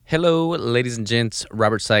Hello, ladies and gents.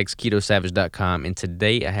 Robert Sykes, KetoSavage.com, and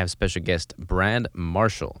today I have special guest Brad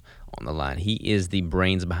Marshall on the line. He is the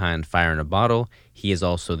brains behind Fire in a Bottle. He is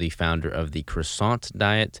also the founder of the Croissant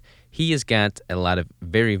diet. He has got a lot of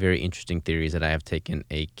very, very interesting theories that I have taken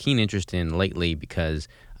a keen interest in lately because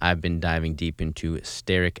I've been diving deep into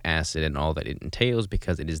stearic acid and all that it entails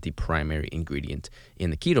because it is the primary ingredient in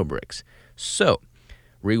the keto bricks. So,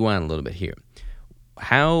 rewind a little bit here.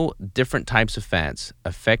 How different types of fats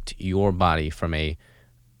affect your body from a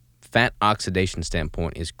fat oxidation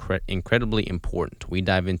standpoint is incredibly important. We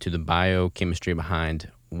dive into the biochemistry behind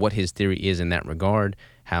what his theory is in that regard,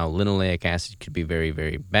 how linoleic acid could be very,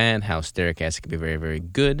 very bad, how stearic acid could be very, very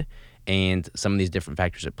good, and some of these different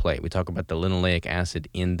factors at play. We talk about the linoleic acid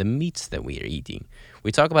in the meats that we are eating.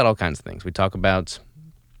 We talk about all kinds of things. We talk about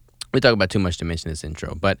too much to mention this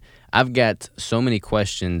intro, but I've got so many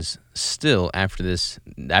questions still after this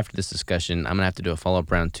discussion. I'm gonna have to do a follow-up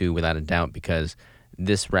round 2 without a doubt because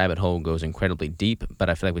this rabbit hole goes incredibly deep, but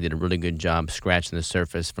I feel like we did a really good job scratching the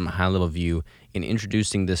surface from a high-level view in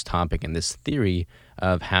introducing this topic and this theory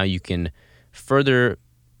of how you can further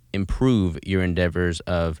improve your endeavors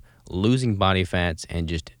of losing body fats and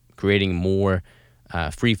just creating more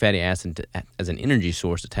free fatty acid as an energy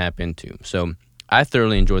source to tap into. So I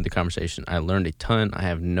thoroughly enjoyed the conversation. I learned a ton. I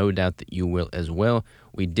have no doubt that you will as well.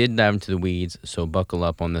 We did dive into the weeds, so buckle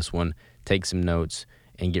up on this one, take some notes,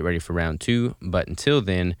 and get ready for round 2. But until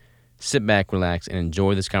then, sit back, relax, and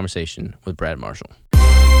enjoy this conversation with Brad Marshall.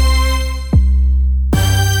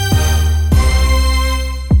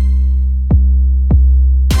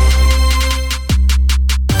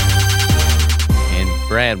 And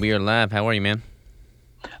Brad, we are live. How are you, man?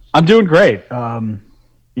 I'm doing great.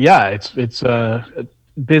 Yeah, it's a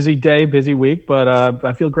busy day, busy week, but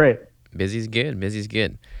I feel great. Busy's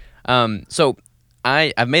good. So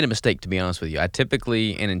I've made a mistake, to be honest with you. I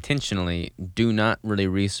typically and intentionally do not really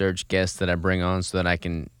research guests that I bring on so that I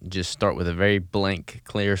can just start with a very blank,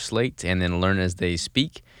 clear slate and then learn as they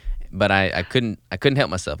speak. But I couldn't help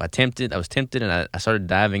myself. I was tempted, and I started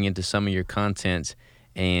diving into some of your content,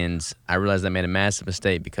 and I realized I made a massive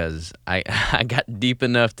mistake because I got deep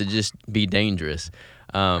enough to just be dangerous.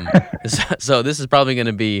 So this is probably going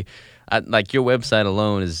to be like your website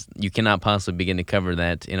alone is you cannot possibly begin to cover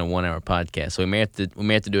that in a 1-hour podcast. So we may have to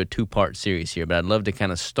do a 2-part series here, but I'd love to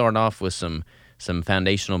kind of start off with some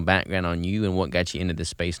foundational background on you and what got you into this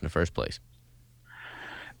space in the first place.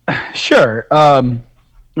 Sure.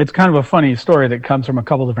 It's kind of a funny story that comes from a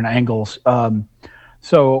couple different angles.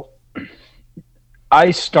 So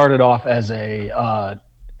I started off as a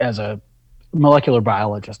molecular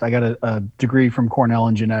biologist. I got a degree from Cornell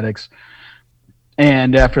in genetics.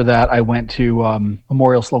 And after that, I went to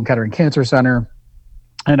Memorial Sloan Kettering Cancer Center,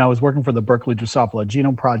 and I was working for the Berkeley Drosophila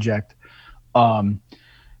Genome Project in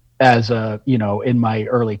my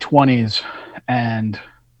early 20s.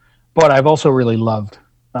 But I've also really loved,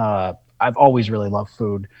 I've always really loved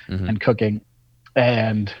food and cooking.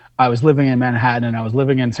 And I was living in Manhattan, and I was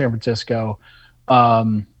living in San Francisco.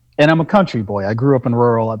 And I'm a country boy. I grew up in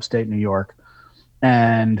rural upstate New York.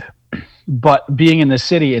 But being in the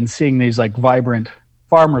city and seeing these like vibrant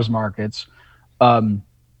farmers markets,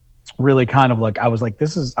 really kind of like, I was like,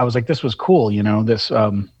 this was cool. You know, this,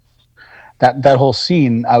 that whole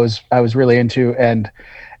scene I was really into. And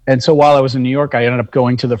so while I was in New York, I ended up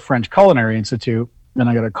going to the French Culinary Institute, and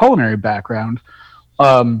I got a culinary background.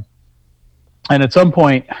 And at some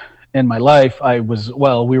point in my life, we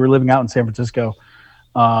were living out in San Francisco,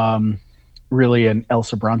 really in El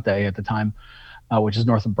Sobrante at the time, which is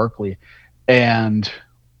north of Berkeley. And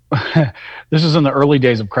this was in the early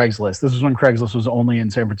days of Craigslist. This was when Craigslist was only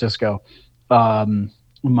in San Francisco.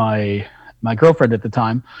 My girlfriend at the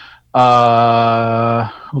time,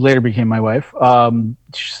 who later became my wife,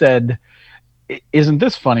 she said, "Isn't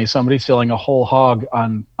this funny? Somebody's selling a whole hog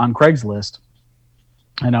on Craigslist."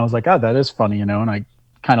 And I was like, "Oh, that is funny," you know, and I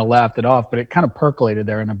kind of laughed it off, but it kind of percolated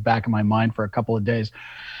there in the back of my mind for a couple of days.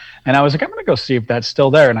 And I was like, I'm going to go see if that's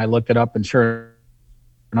still there. And I looked it up, and sure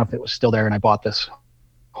enough, it was still there. And I bought this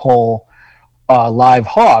whole live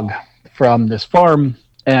hog from this farm.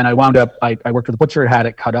 And I wound up, I worked with a butcher, had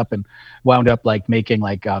it cut up, and wound up like making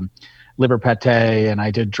like liver pate. And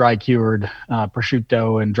I did dry cured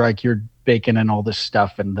prosciutto and dry cured bacon and all this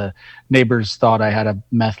stuff. And the neighbors thought I had a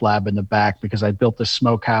meth lab in the back because I built this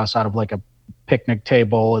smokehouse out of like a picnic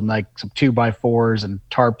table and like some 2x4s and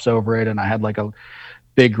tarps over it. And I had like a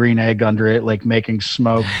big green egg under it, like making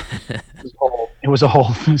smoke. It was a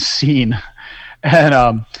whole scene.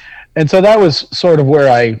 And so that was sort of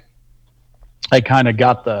where I kind of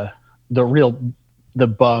got the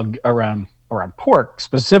bug around pork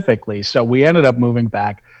specifically. So we ended up moving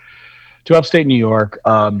back to upstate New York,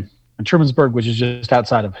 in Trumansburg, which is just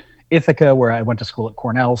outside of Ithaca, where I went to school at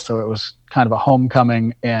Cornell. So it was kind of a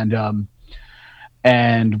homecoming, and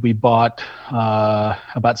we bought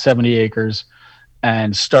about 70 acres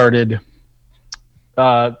and started,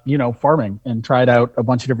 farming and tried out a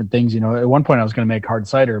bunch of different things. At one point I was going to make hard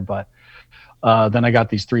cider, but then I got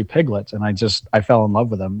these 3 piglets and I fell in love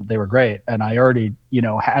with them. They were great. And I already,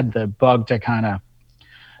 had the bug to kind of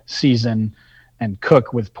season and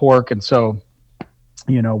cook with pork. And so,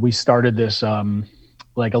 we started this,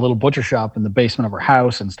 like a little butcher shop in the basement of our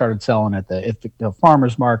house and started selling at the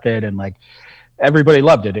farmer's market. And like, everybody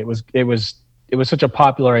loved it. It was such a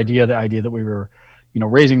popular idea, the idea that we were,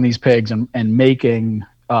 raising these pigs and making,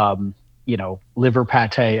 liver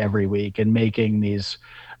pate every week and making these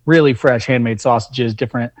really fresh handmade sausages,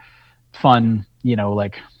 different fun,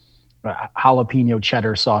 like jalapeno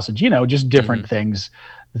cheddar sausage, just different things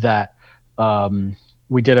that,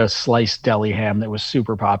 we did a sliced deli ham that was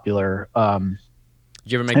super popular. Did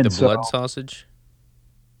you ever make the blood sausage?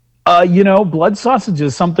 Blood sausage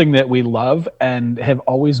is something that we love and have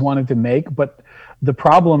always wanted to make. But the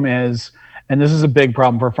problem is, and this is a big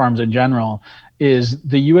problem for farms in general, is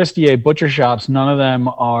the USDA butcher shops, none of them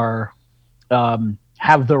are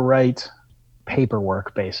have the right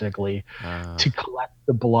paperwork, basically, to collect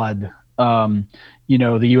the blood. The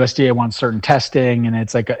USDA wants certain testing, and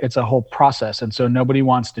it's a whole process, and so nobody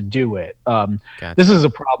wants to do it. Gotcha. This is a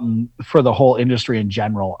problem for the whole industry in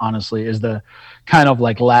general. Honestly, is the kind of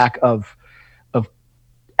like lack of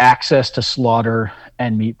access to slaughter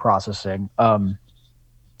and meat processing.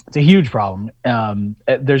 It's a huge problem.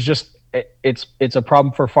 It's a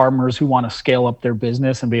problem for farmers who want to scale up their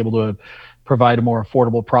business and be able to provide a more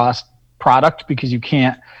affordable product, because you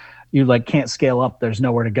can't scale up. There's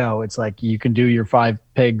nowhere to go. It's like you can do your 5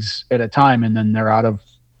 pigs at a time, and then they're out of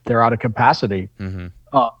capacity. And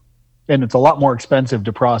it's a lot more expensive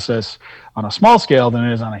to process on a small scale than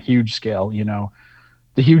it is on a huge scale.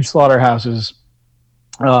 The huge slaughterhouses,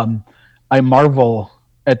 I marvel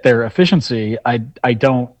at their efficiency. I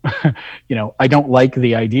don't, I don't like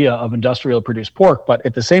the idea of industrial produced pork, but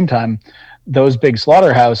at the same time, those big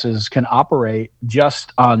slaughterhouses can operate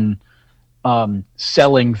just on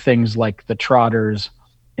selling things like the trotters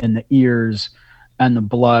and the ears and the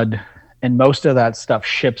blood, and most of that stuff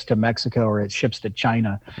ships to Mexico or it ships to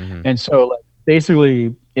China. And so, like,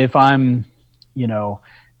 basically, if I'm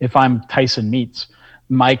Tyson Meats,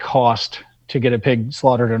 my cost to get a pig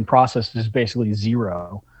slaughtered and processed is basically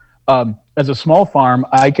zero. As a small farm,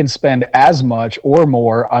 I can spend as much or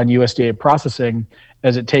more on USDA processing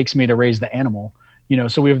as it takes me to raise the animal.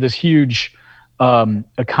 So we have this huge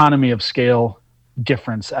economy of scale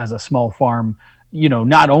difference as a small farm,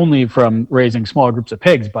 not only from raising smaller groups of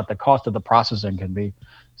pigs, but the cost of the processing can be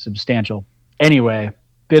substantial. Anyway,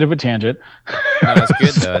 bit of a tangent. No, that's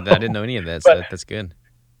good, though. I didn't know any of that, so that's good.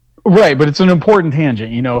 Right, but it's an important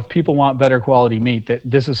tangent. If people want better quality meat, that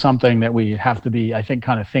this is something that we have to be, I think,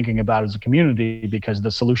 kind of thinking about as a community, because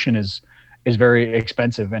the solution is very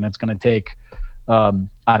expensive, and it's going to take,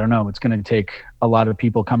 it's going to take a lot of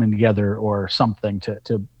people coming together or something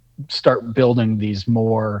to start building these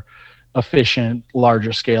more efficient,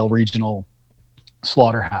 larger scale regional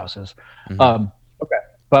slaughterhouses. Okay,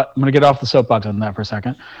 but I'm going to get off the soapbox on that for a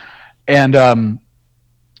second. And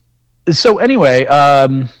so anyway,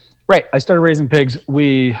 right, I started raising pigs.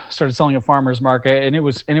 We started selling at farmers market, and it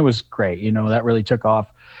was great. That really took off.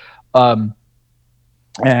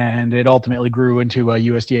 And it ultimately grew into a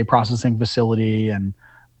USDA processing facility, and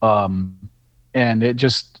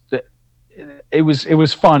it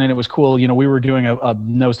was fun and it was cool. We were doing a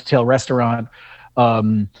nose to tail restaurant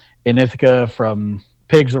in Ithaca from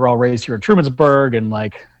pigs that were all raised here in Trumansburg, and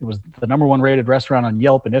like it was the #1 rated restaurant on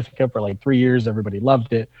Yelp in Ithaca for like 3 years. Everybody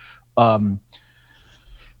loved it.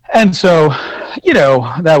 And so,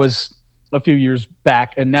 that was a few years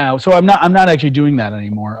back, and now, so I'm not actually doing that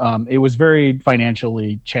anymore. It was very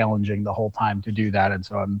financially challenging the whole time to do that, and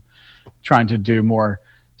so I'm trying to do more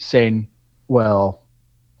sane. Well,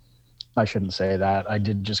 I shouldn't say that. I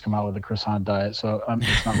did just come out with a croissant diet, so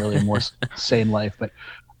it's not really a more sane life. But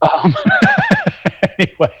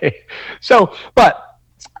anyway,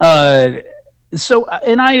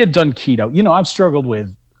 and I had done keto. I've struggled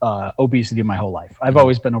with obesity my whole life. I've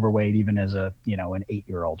always been overweight, even as an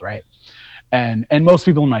 8-year-old, right? And most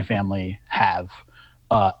people in my family have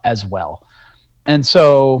as well. And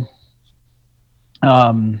so,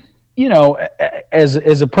 as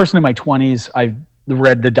a person in my 20s, I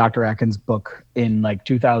read the Dr. Atkins book in like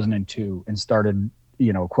 2002 and started,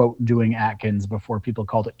 quote, doing Atkins before people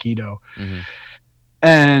called it keto.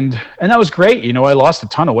 And that was great. I lost a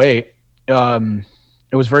ton of weight.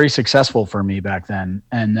 it was very successful for me back then.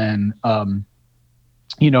 And then,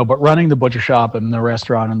 but running the butcher shop and the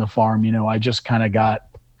restaurant and the farm, I just kind of got,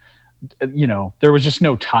 there was just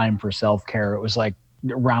no time for self-care. It was like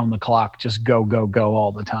around the clock, just go, go, go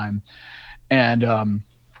all the time. And, and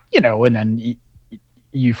then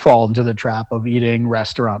you fall into the trap of eating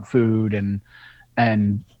restaurant food and,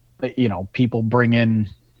 people bring in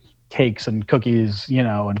cakes and cookies,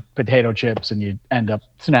 and potato chips, and you end up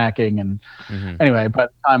snacking. And anyway, by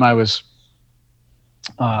the time I was,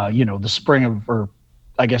 the spring of, or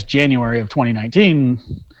I guess January of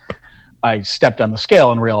 2019, I stepped on the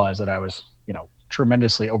scale and realized that I was,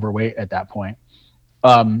 tremendously overweight at that point.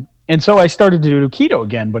 And so I started to do keto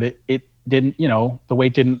again, but it didn't, the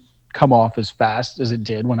weight didn't come off as fast as it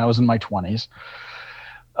did when I was in my 20s.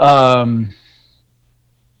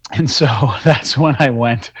 And so that's when I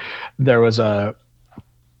went. There was I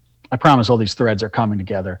promise all these threads are coming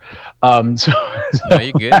together. So no,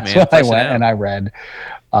 you're good, that's man. when I went and I read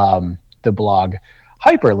the blog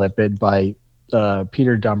Hyperlipid by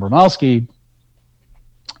Peter Dombrowski.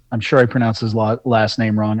 I'm sure I pronounce his last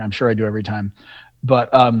name wrong. I'm sure I do every time. But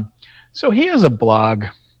so he has a blog,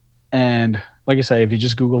 and like I say, if you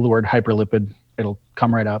just Google the word hyperlipid, it'll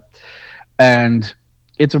come right up. And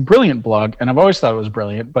it's a brilliant blog, and I've always thought it was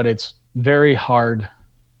brilliant, but it's very hard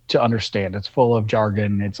to understand. It's full of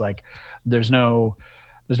jargon. It's like there's no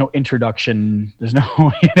introduction. There's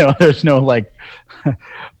no, there's no like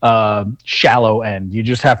shallow end. You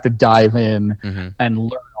just have to dive in and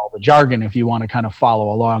learn all the jargon if you want to kind of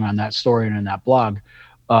follow along on that story and in that blog.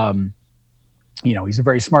 He's a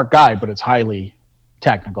very smart guy, but it's highly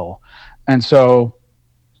technical. And so,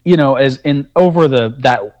 as in over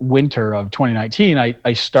that winter of 2019,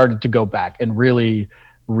 I started to go back and really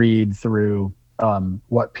read through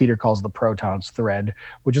what Peter calls the protons thread,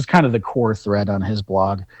 which is kind of the core thread on his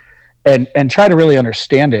blog, and try to really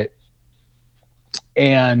understand it.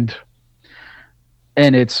 And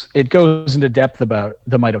it goes into depth about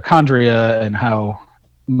the mitochondria and how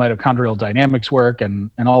mitochondrial dynamics work and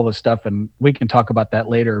all this stuff, and we can talk about that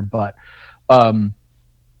later. But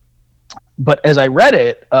as I read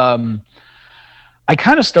it, I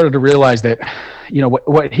kind of started to realize that,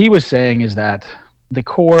 what he was saying is that the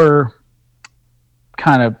core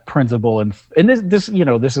kind of principle, and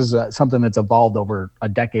this is something that's evolved over a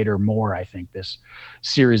decade or more, I think, this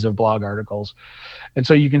series of blog articles. And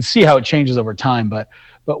so you can see how it changes over time. But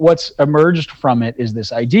what's emerged from it is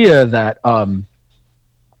this idea that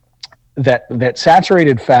that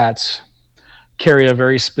saturated fats carry a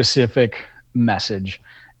very specific message.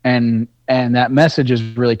 And that message is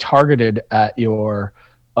really targeted at your,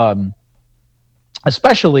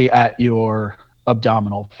 especially at your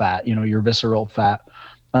abdominal fat, your visceral fat.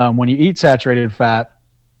 When you eat saturated fat,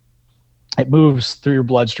 it moves through your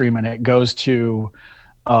bloodstream and it goes to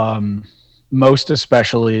most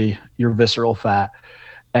especially your visceral fat.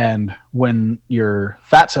 And when your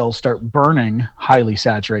fat cells start burning highly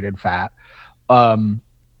saturated fat,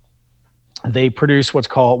 they produce what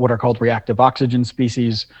are called reactive oxygen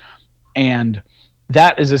species. And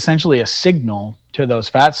that is essentially a signal to those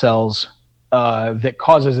fat cells that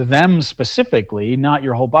causes them specifically, not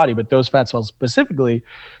your whole body, but those fat cells specifically,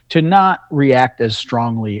 to not react as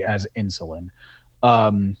strongly as insulin,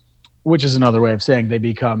 which is another way of saying they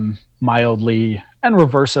become mildly and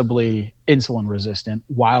reversibly insulin resistant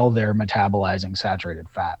while they're metabolizing saturated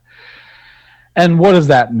fat. And what does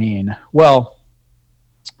that mean? Well,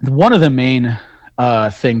 one of the main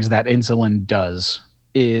things that insulin does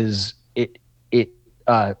is it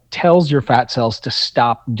tells your fat cells to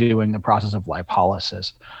stop doing the process of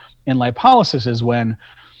lipolysis. And lipolysis is when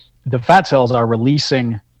the fat cells are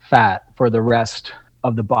releasing fat for the rest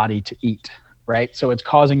of the body to eat, right? So it's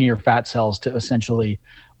causing your fat cells to essentially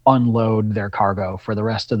unload their cargo for the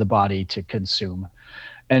rest of the body to consume.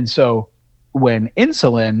 And so when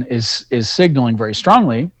insulin is signaling very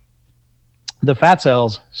strongly, the fat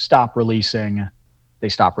cells stop releasing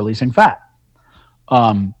fat.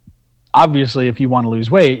 Obviously, if you want to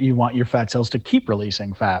lose weight, you want your fat cells to keep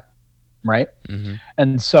releasing fat, right?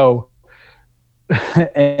 And so,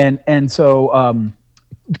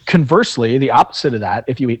 conversely, the opposite of that,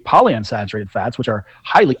 if you eat polyunsaturated fats, which are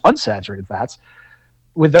highly unsaturated fats,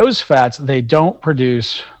 with those fats, they don't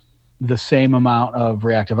produce the same amount of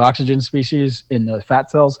reactive oxygen species in the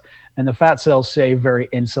fat cells, and the fat cells stay very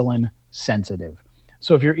insulin sensitive.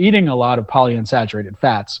 So if you're eating a lot of polyunsaturated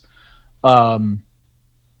fats,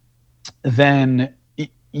 then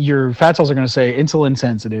your fat cells are going to say insulin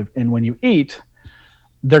sensitive, and when you eat,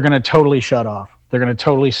 they're going to totally shut off. They're going to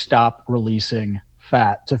totally stop releasing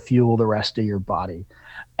fat to fuel the rest of your body.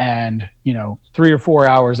 And 3 or 4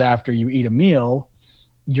 hours after you eat a meal,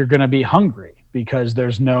 you're going to be hungry because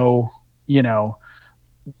you know,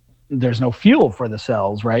 there's no fuel for the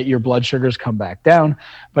cells, right? Your blood sugars come back down,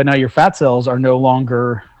 but now your fat cells are no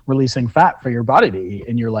longer releasing fat for your body to eat.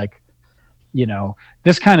 And you're like,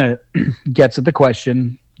 this kind of gets at the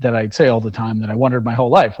question that I say all the time that I wondered my whole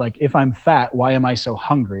life. Like, if I'm fat, why am I so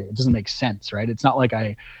hungry? It doesn't make sense, right? It's not like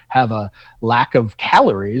I have a lack of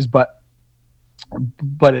calories, but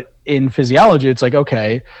in physiology, it's like,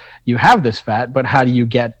 okay, you have this fat, but how do you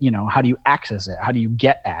access it? How do you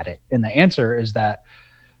get at it? And the answer is that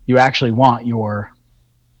you actually want your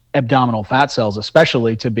abdominal fat cells,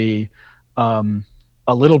 especially, to be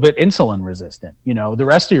a little bit insulin resistant. The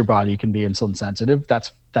rest of your body can be insulin sensitive.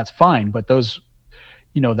 That's fine. But those,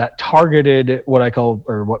 that targeted, what I call,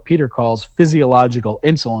 or what Peter calls, physiological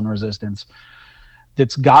insulin resistance,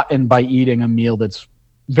 that's gotten by eating a meal that's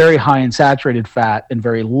very high in saturated fat and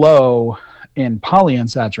very low in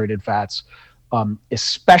polyunsaturated fats,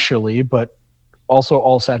 especially, but also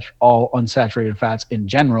all unsaturated fats in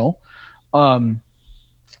general.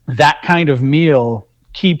 That kind of meal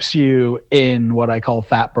keeps you in what I call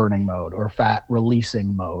fat burning mode or fat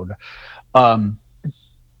releasing mode. And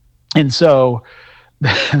so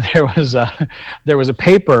there was a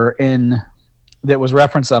paper that was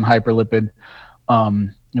referenced on hyperlipid.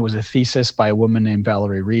 It was a thesis by a woman named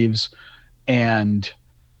Valerie Reeves, and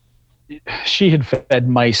she had fed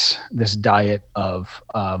mice this diet of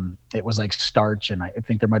it was like starch, and I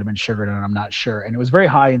think there might have been sugar in it, I'm not sure, and it was very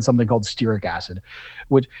high in something called stearic acid,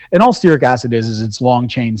 and all stearic acid is it's long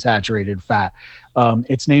chain saturated fat.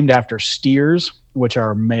 It's named after steers, which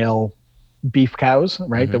are male beef cows,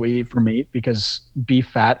 right? Mm-hmm. That we eat for meat, because beef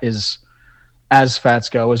fat is, as fats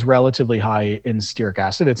go, is relatively high in stearic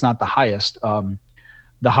acid. It's not the highest.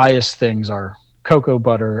 The highest things are cocoa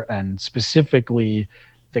butter and specifically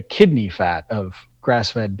the kidney fat of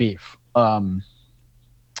grass-fed beef.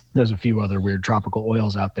 There's a few other weird tropical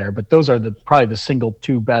oils out there, but those are probably the single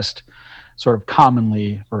two best sort of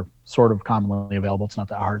commonly available. It's not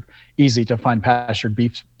that hard, easy to find pastured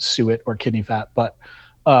beef suet or kidney fat. But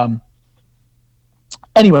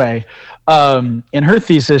anyway, in her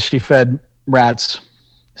thesis, she fed rats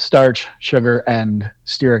starch, sugar, and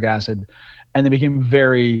stearic acid, and they became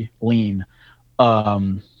very lean.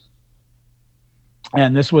 And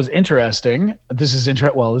this was interesting. This is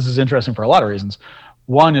interesting for a lot of reasons.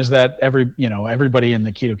 One is that everybody in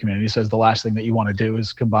the keto community says the last thing that you want to do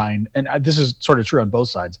is combine, and this is sort of true on both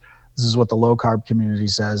sides. This is what the low carb community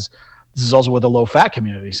says. This is also what the low fat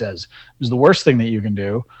community says. Because the worst thing that you can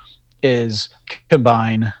do is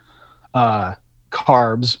combine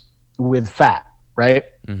carbs with fat, right?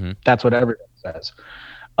 Mm-hmm. That's what everyone says.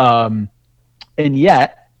 And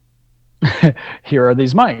yet, here are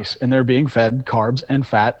these mice, and they're being fed carbs and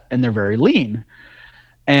fat, and they're very lean.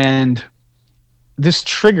 And this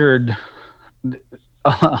triggered a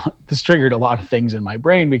lot of things in my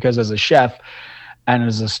brain, because as a chef and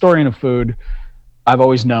as a historian of food, I've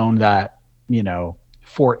always known that,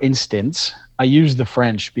 for instance, I use the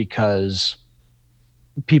French because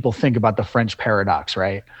people think about the French paradox,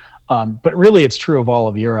 right? But really, it's true of all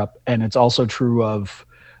of Europe, and it's also true of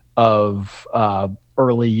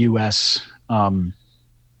early U.S. Up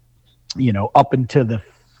into the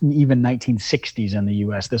even 1960s in the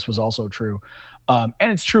U.S. This was also true, and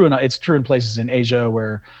it's true in places in Asia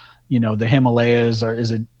where the Himalayas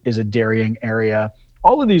is a dairying area.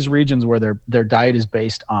 All of these regions where their diet is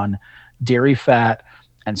based on dairy fat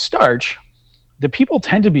and starch, the people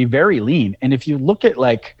tend to be very lean. And if you look at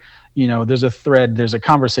there's a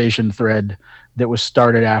conversation thread that was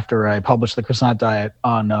started after I published the Croissant diet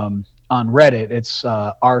on Reddit. It's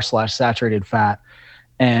r/saturated fat.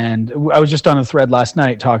 And I was just on a thread last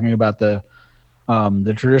night talking about the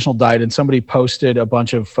traditional diet, and somebody posted a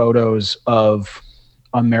bunch of photos of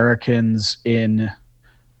Americans in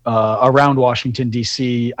around Washington,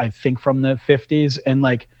 D.C., I think from the 50s. And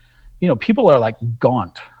people are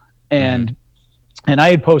gaunt. And I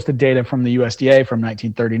had posted data from the USDA from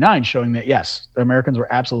 1939 showing that, yes, the Americans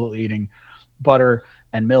were absolutely eating butter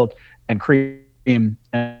and milk and cream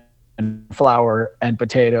and flour and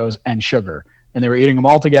potatoes and sugar. And they were eating them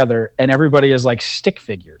all together, and everybody is like stick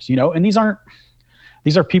figures, and these are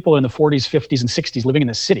people in the 40s, 50s, and 60s living in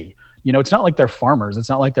the city. It's not like they're farmers. It's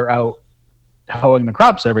not like they're out hoeing the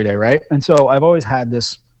crops every day, right? And so I've always had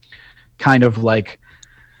this kind of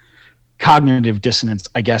cognitive dissonance,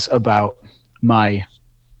 I guess, about my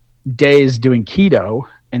days doing keto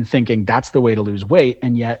and thinking that's the way to lose weight,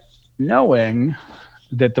 and yet knowing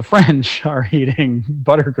that the French are eating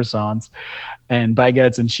butter croissants and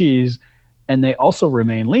baguettes and cheese, and they also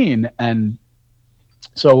remain lean. And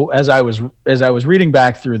So as I was reading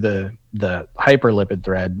back through the hyperlipid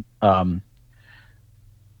thread,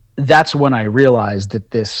 that's when I realized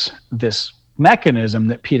that this mechanism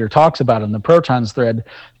that Peter talks about in the protons thread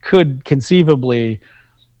could conceivably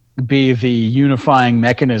be the unifying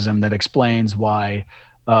mechanism that explains why,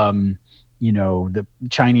 um, the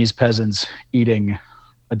Chinese peasants eating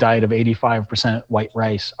a diet of 85% white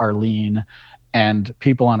rice are lean, and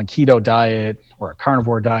people on a keto diet or a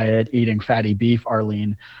carnivore diet eating fatty beef are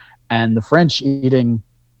lean, and the French eating,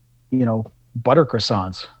 butter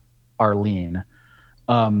croissants are lean.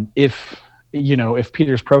 If if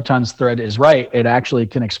Peter's protons thread is right, it actually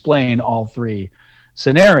can explain all three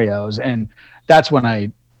scenarios, and that's when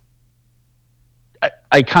I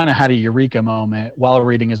kind of had a eureka moment while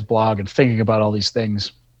reading his blog and thinking about all these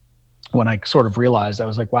things. When I sort of realized, I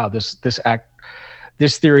was like, wow, this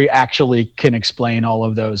theory actually can explain all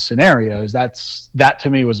of those scenarios. That to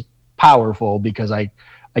me was powerful because I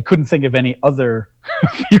couldn't think of any other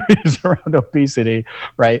theories around obesity,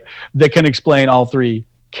 right, that can explain all three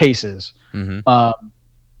cases. Mm-hmm.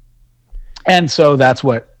 And so that's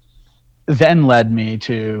what then led me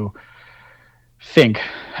to think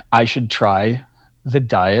I should try the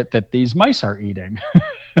diet that these mice are eating.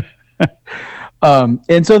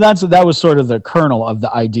 And so that was sort of the kernel of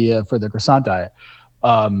the idea for the croissant diet.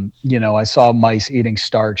 I saw mice eating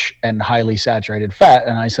starch and highly saturated fat,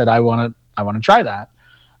 and I said, I want to try that.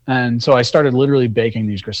 And so I started literally baking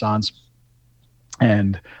these croissants,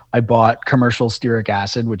 and I bought commercial stearic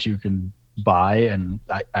acid, which you can buy, and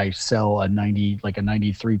I sell a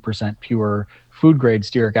 93% pure food grade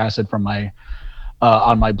stearic acid from my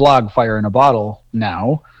on my blog, Fire in a Bottle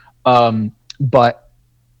now. But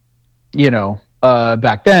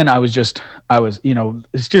back then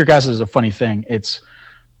stearic acid is a funny thing. It's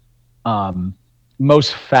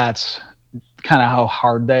most fats, kind of how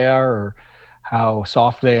hard they are or how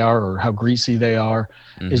soft they are or how greasy they are,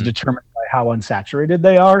 mm-hmm. is determined by how unsaturated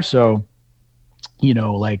they are. So,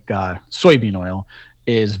 soybean oil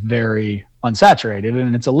is very unsaturated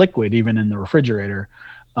and it's a liquid even in the refrigerator.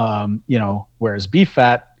 Whereas beef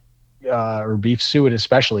fat or beef suet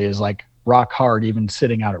especially is like rock hard, even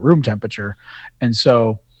sitting out at room temperature. And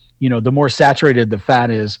so, the more saturated the fat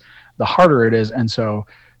is, the harder it is. And so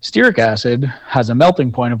stearic acid has a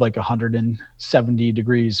melting point of like 170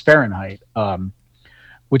 degrees Fahrenheit,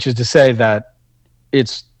 which is to say that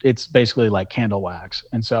it's basically like candle wax.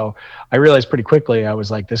 And so I realized pretty quickly, I was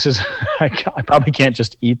like, this is, I probably can't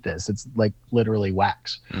just eat this. It's like literally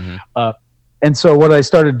wax. Mm-hmm. And so what I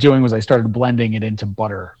started doing was I started blending it into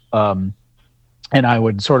butter. And I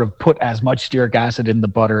would sort of put as much stearic acid in the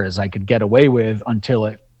butter as I could get away with until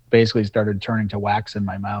it basically started turning to wax in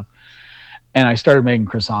my mouth. And I started making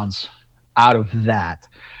croissants out of that.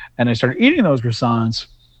 And I started eating those croissants.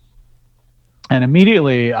 And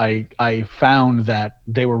immediately I found that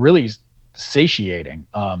they were really satiating,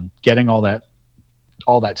 getting all that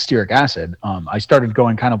stearic acid. I started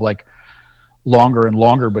going kind of like longer and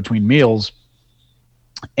longer between meals.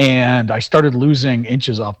 And I started losing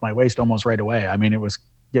inches off my waist almost right away. I mean, it was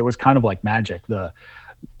kind of like magic.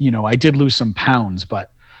 I did lose some pounds,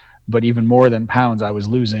 but even more than pounds, I was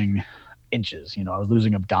losing inches. I was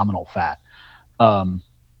losing abdominal fat,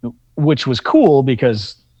 which was cool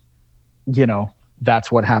because,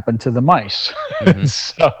 that's what happened to the mice. Mm-hmm.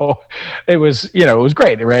 So it was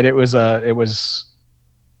great, right? It was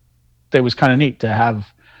kind of neat to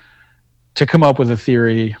come up with a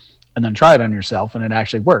theory and then try it on yourself, and it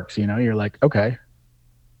actually works. You're like, okay.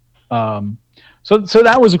 So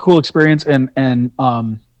that was a cool experience, and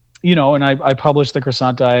I published the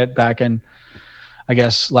croissant diet back in, I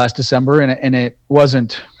guess, last December, and it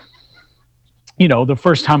wasn't, the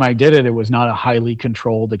first time I did it, it was not a highly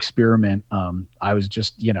controlled experiment. I was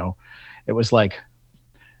just, it was like,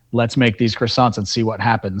 let's make these croissants and see what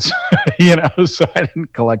happens, so I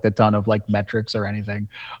didn't collect a ton of like metrics or anything.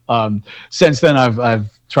 Since then I've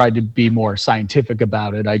tried to be more scientific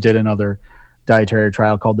about it. I did another dietary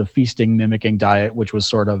trial called the feasting mimicking diet, which was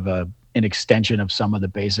sort of an extension of some of the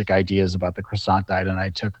basic ideas about the croissant diet. And I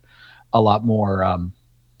took a lot more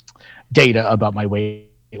data about my weight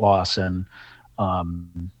loss and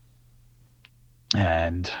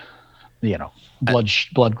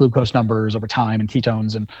blood glucose numbers over time and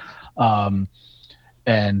ketones and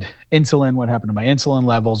insulin, what happened to my insulin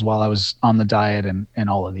levels while I was on the diet and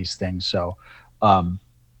all of these things. So I'm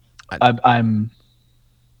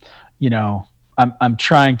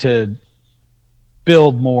trying to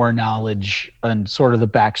build more knowledge and sort of the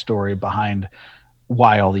backstory behind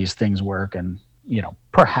why all these things work and,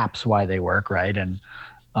 perhaps why they work. Right. And,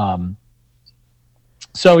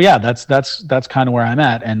 so yeah, that's kind of where I'm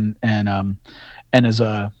at. And And as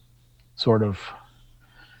a sort of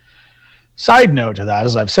side note to that,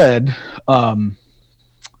 as I've said, um,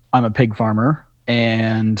 I'm a pig farmer,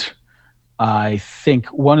 and I think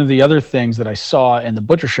one of the other things that I saw in the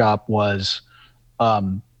butcher shop was,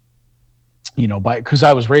 um, because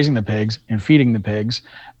I was raising the pigs and feeding the pigs,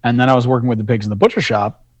 and then I was working with the pigs in the butcher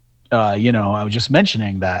shop. I was just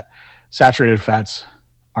mentioning that saturated fats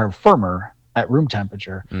are firmer at room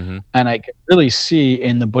temperature, Mm-hmm. and I could really see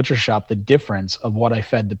in the butcher shop the difference of what I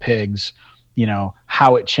fed the pigs.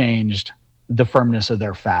 How it changed the firmness of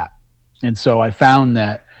their fat, and so I found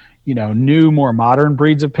that new, more modern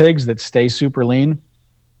breeds of pigs that stay super lean,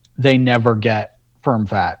 they never get firm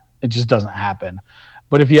fat. It just doesn't happen.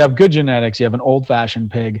 But if you have good genetics, you have an old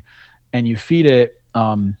fashioned pig, and you feed it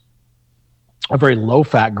a very low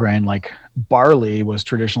fat grain like barley was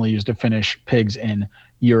traditionally used to finish pigs in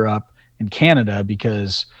Europe and Canada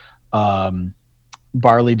because um,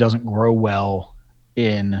 barley doesn't grow well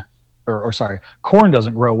in or sorry, corn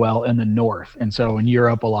doesn't grow well in the north. And so in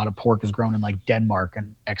Europe, a lot of pork is grown in like Denmark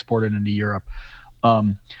and exported into Europe.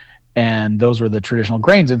 Um, and those were the traditional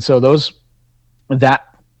grains. And so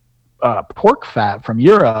that pork fat from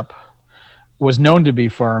Europe was known to be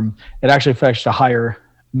firm. It actually fetched a higher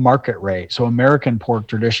market rate. So American pork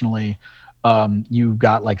traditionally, you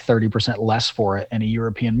got like 30% less for it in a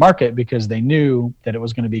European market because they knew that it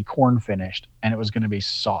was going to be corn finished and it was going to be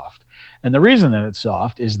soft. And the reason that it's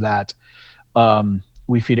soft is that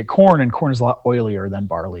we feed it corn, and corn is a lot oilier than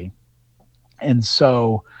barley. And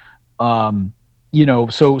so,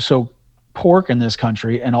 so pork in this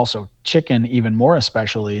country, and also chicken even more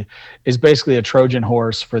especially, is basically a Trojan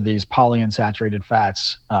horse for these polyunsaturated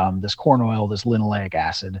fats, this corn oil, this linoleic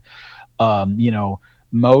acid.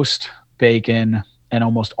 Most bacon and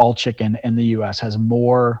almost all chicken in the US has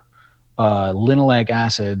more linoleic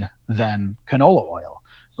acid than canola oil,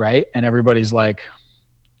 right? And everybody's like,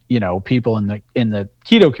 people in the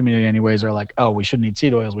keto community anyways are like, oh, we shouldn't eat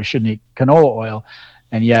seed oils, we shouldn't eat canola oil.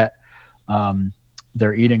 And yet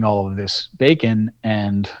they're eating all of this bacon,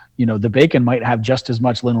 and the bacon might have just as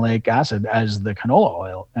much linoleic acid as the canola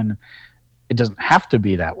oil, and it doesn't have to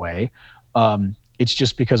be that way. It's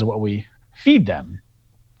just because of what we feed them.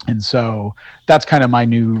 And so that's kind of my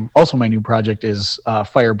new project is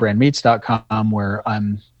firebrandmeats.com, where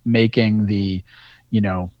I'm making the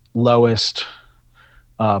lowest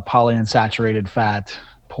polyunsaturated fat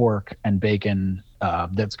pork and bacon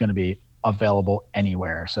that's going to be available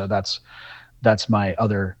anywhere. So that's my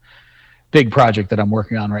other big project that I'm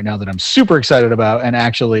working on right now that I'm super excited about. And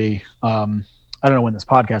actually, I don't know when this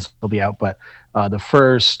podcast will be out, but the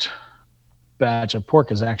first batch of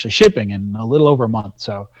pork is actually shipping in a little over a month.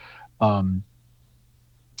 So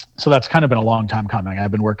that's kind of been a long time coming.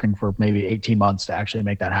 I've been working for maybe 18 months to actually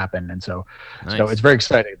make that happen. And so it's very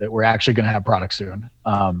exciting that we're actually going to have products soon.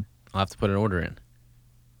 I'll have to put an order in.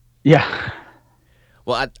 Yeah.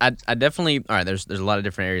 Well, I definitely, all right, there's a lot of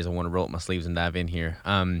different areas I want to roll up my sleeves and dive in here.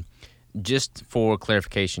 Just for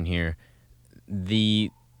clarification here,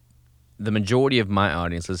 the majority of my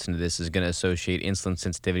audience listening to this is going to associate insulin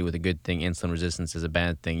sensitivity with a good thing, insulin resistance is a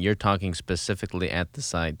bad thing. You're talking specifically at the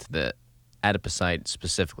site, the adipocyte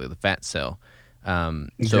specifically, the fat cell.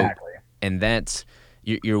 Exactly. So, and that's,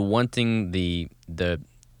 you're wanting the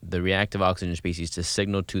reactive oxygen species to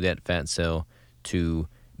signal to that fat cell to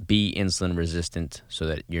be insulin resistant so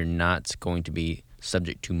that you're not going to be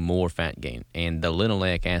subject to more fat gain. And the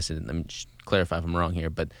linoleic acid, let me just clarify if I'm wrong here,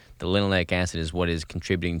 but the linoleic acid is what is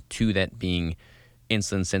contributing to that being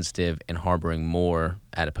insulin sensitive and harboring more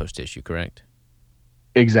adipose tissue, correct?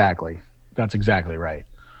 Exactly. That's exactly right.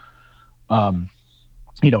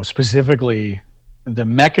 Specifically the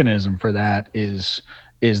mechanism for that is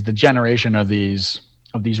the generation of these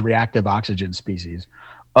reactive oxygen species.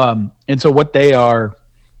 And so what they are,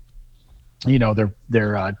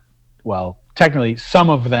 they're well, technically some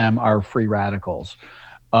of them are free radicals.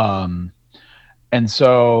 And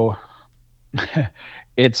so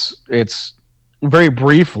it's very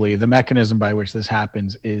briefly, the mechanism by which this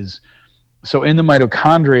happens is, so in the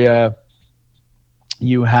mitochondria,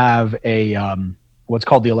 you have a what's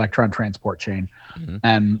called the electron transport chain. Mm-hmm.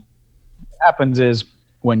 And what happens is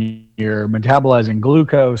when you're metabolizing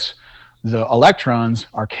glucose, the electrons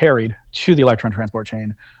are carried to the electron transport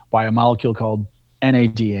chain by a molecule called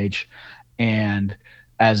NADH. And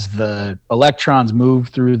as the electrons move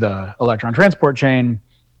through the electron transport chain,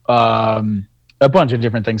 a bunch of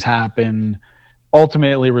different things happen,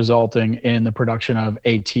 ultimately resulting in the production of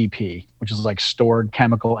ATP, which is like stored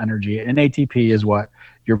chemical energy. And ATP is what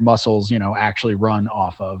your muscles, actually run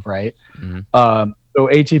off of, right? Mm-hmm. So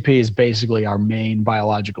ATP is basically our main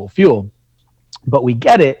biological fuel. but we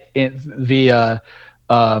get it via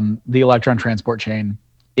the electron transport chain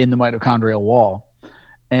in the mitochondrial wall.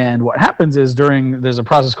 And what happens is there's a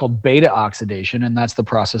process called beta oxidation, and that's the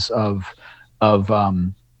process of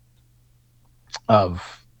um,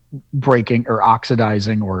 of breaking or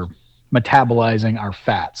oxidizing or metabolizing our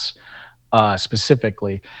fats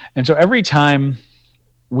specifically. And so every time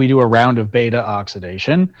we do a round of beta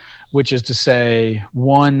oxidation, which is to say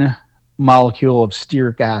one molecule of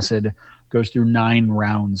stearic acid goes through 9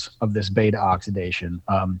 rounds of this beta oxidation.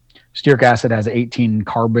 Stearic acid has 18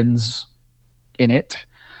 carbons in it,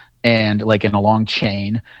 and like in a long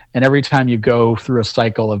chain. And every time you go through a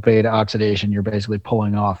cycle of beta oxidation, you're basically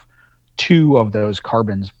pulling off 2 of those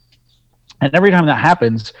carbons. And every time that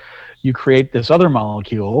happens, you create this other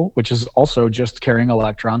molecule, which is also just carrying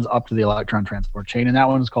electrons up to the electron transport chain. And that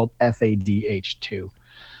one is called FADH2.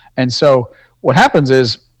 And so what happens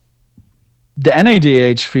is the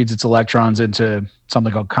NADH feeds its electrons into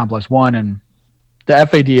something called complex 1, and the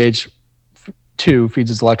FADH2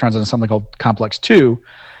 feeds its electrons into something called complex 2.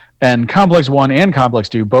 And complex 1 and complex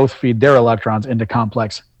 2 both feed their electrons into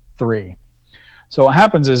complex 3. So what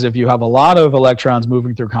happens is if you have a lot of electrons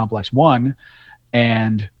moving through complex 1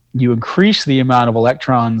 and you increase the amount of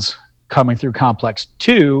electrons coming through complex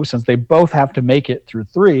 2, since they both have to make it through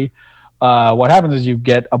 3, what happens is you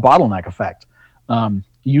get a bottleneck effect.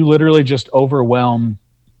 You literally just overwhelm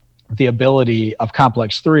the ability of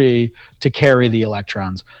complex 3 to carry the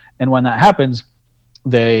electrons. And when that happens,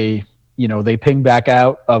 they ping back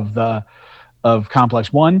out of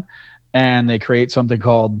complex 1, and they create something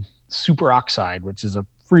called superoxide, which is a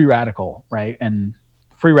free radical, right? And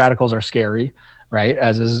free radicals are scary, right?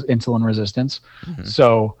 As is insulin resistance. Mm-hmm.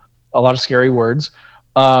 So a lot of scary words,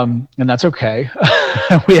 and that's okay.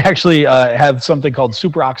 We actually have something called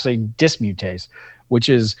superoxide dismutase, which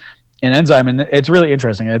is an enzyme, and it's really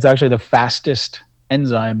interesting. It's actually the fastest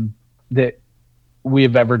enzyme that we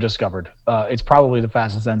have ever discovered. It's probably the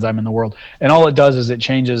fastest enzyme in the world. And all it does is it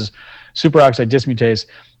changes superoxide dismutase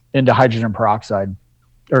into hydrogen peroxide.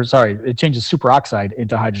 It changes superoxide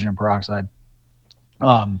into hydrogen peroxide.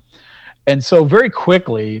 And so very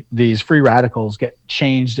quickly, these free radicals get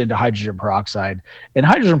changed into hydrogen peroxide. And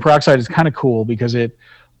hydrogen peroxide is kind of cool because it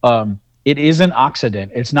is an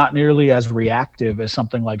oxidant. It's not nearly as reactive as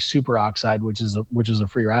something like superoxide, which is a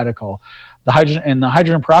free radical. The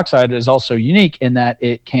hydrogen peroxide is also unique in that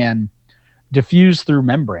it can diffuse through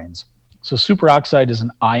membranes. So superoxide is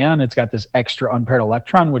an ion. It's got this extra unpaired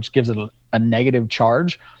electron, which gives it a negative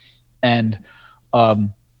charge. And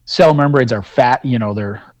cell membranes are fat.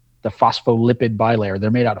 They're the phospholipid bilayer.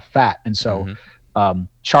 They're made out of fat, and so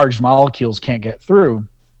charged molecules can't get through.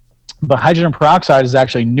 But hydrogen peroxide is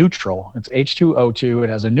actually neutral. It's H2O2. It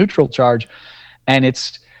has a neutral charge, and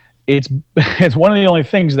it's one of the only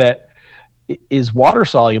things that is water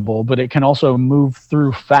soluble, but it can also move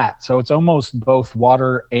through fat. So it's almost both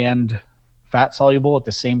water and fat soluble at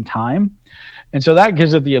the same time. And so that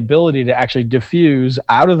gives it the ability to actually diffuse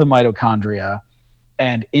out of the mitochondria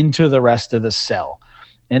and into the rest of the cell.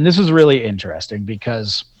 And this is really interesting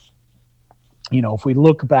because, if we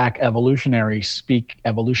look back evolutionarily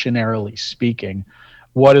speaking,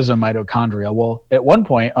 what is a mitochondria? Well, at one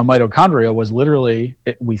point, a mitochondria was literally,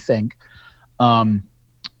 we think,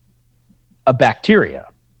 a bacteria.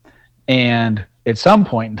 And at some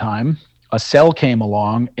point in time, a cell came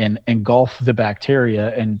along and engulfed the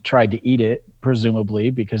bacteria and tried to eat it, presumably,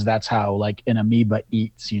 because that's how like an amoeba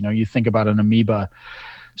eats. You think about an amoeba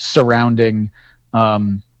surrounding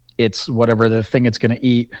it's whatever the thing it's going to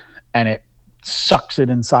eat, and it sucks it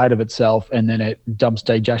inside of itself, and then it dumps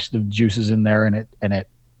digestive juices in there, and it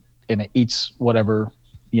eats whatever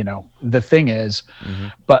the thing is. Mm-hmm.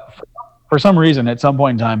 But for some reason, at some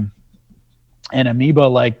point in time, an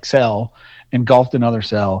amoeba-like cell engulfed another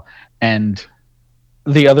cell, and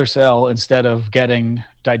the other cell, instead of getting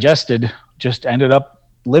digested, just ended up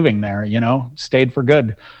living there. Stayed for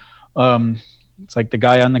good. It's like the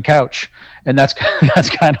guy on the couch, and that's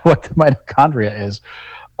kind of what the mitochondria is.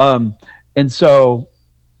 And so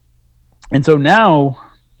now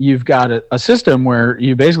you've got a system where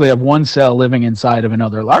you basically have one cell living inside of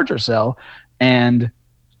another larger cell, and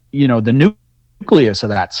the nucleus of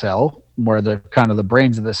that cell, where the kind of the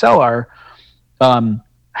brains of the cell are,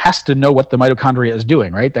 has to know what the mitochondria is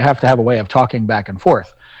doing, right? They have to have a way of talking back and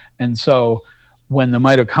forth. And so when the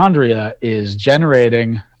mitochondria is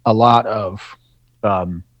generating a lot of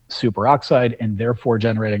superoxide and therefore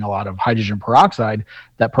generating a lot of hydrogen peroxide,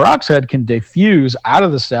 that peroxide can diffuse out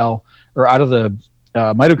of the cell or out of the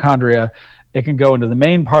mitochondria. It can go into the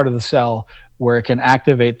main part of the cell where it can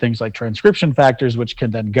activate things like transcription factors, which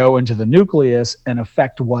can then go into the nucleus and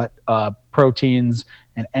affect what proteins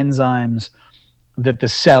and enzymes that the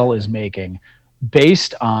cell is making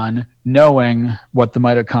based on knowing what the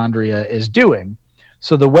mitochondria is doing.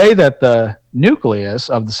 So the way that the nucleus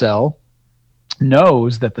of the cell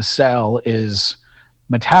knows that the cell is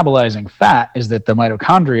metabolizing fat is that the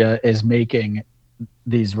mitochondria is making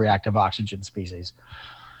these reactive oxygen species.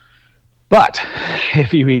 But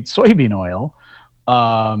if you eat soybean oil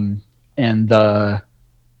and the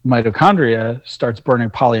mitochondria starts burning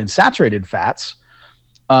polyunsaturated fats,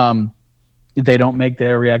 they don't make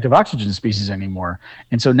the reactive oxygen species anymore.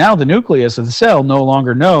 And so now the nucleus of the cell no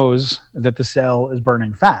longer knows that the cell is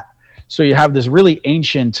burning fat. So you have this really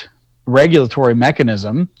ancient regulatory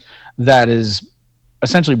mechanism that is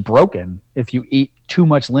essentially broken if you eat too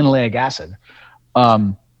much linoleic acid.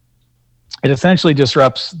 It essentially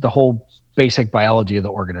disrupts the whole basic biology of the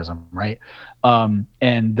organism, right?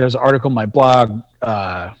 And there's an article in my blog.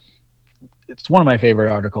 It's one of my favorite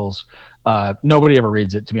articles. Nobody ever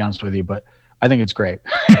reads it, to be honest with you, but I think it's great.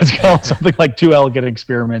 It's called something like 2 Elegant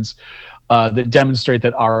Experiments that demonstrate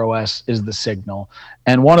that ROS is the signal.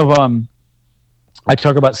 And one of them, I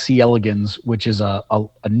talk about C. elegans, which is a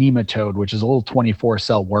nematode, which is a little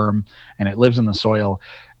 24-cell worm, and it lives in the soil.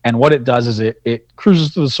 And what it does is it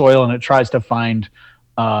cruises through the soil and it tries to find,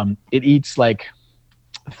 it eats like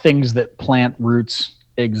things that plant roots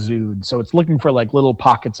exude. So it's looking for like little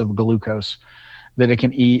pockets of glucose that it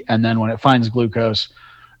can eat. And then when it finds glucose,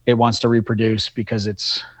 it wants to reproduce because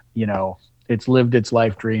it's lived its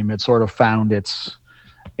life dream. It sort of found its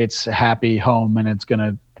happy home, and it's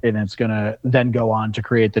gonna then go on to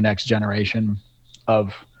create the next generation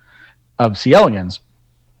of C. elegans.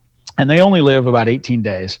 And they only live about 18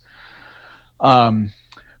 days.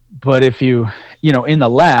 But if you in the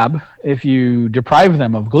lab, if you deprive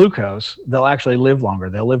them of glucose, they'll actually live longer.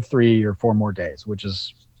 They'll live 3 or 4 more days, which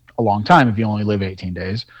is a long time if you only live 18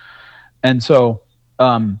 days. And so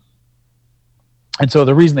the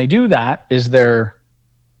reason they do that is they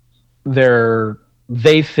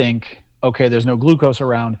think, okay, there's no glucose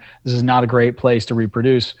around. This is not a great place to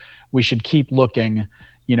reproduce. We should keep looking,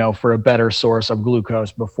 for a better source of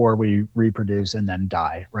glucose before we reproduce and then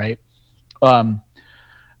die, right? But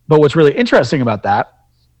what's really interesting about that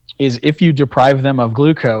is if you deprive them of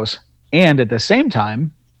glucose and at the same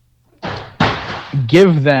time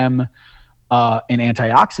give them an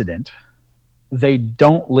antioxidant, they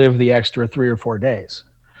don't live the extra 3 or 4 days.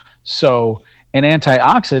 So an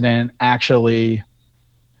antioxidant actually,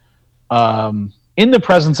 in the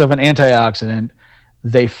presence of an antioxidant,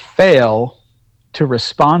 they fail to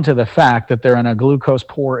respond to the fact that they're in a glucose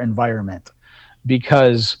poor environment,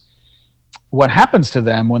 because what happens to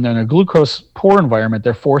them when they're in a glucose poor environment,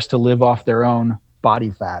 they're forced to live off their own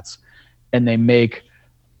body fats and they make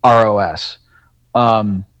ROS.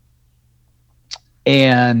 And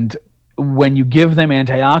when you give them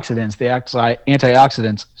antioxidants, the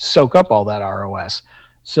antioxidants soak up all that ROS.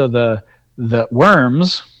 So the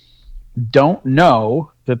worms don't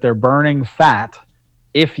know that they're burning fat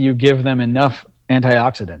if you give them enough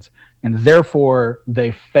antioxidants, and therefore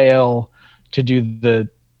they fail to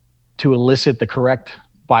elicit the correct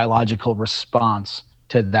biological response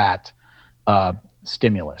to that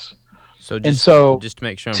stimulus. So just to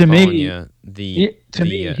make sure I'm following you, to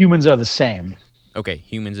me, humans are the same. Okay,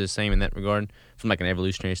 humans are the same in that regard, from like an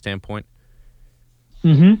evolutionary standpoint.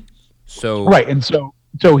 Mm-hmm. So right, and so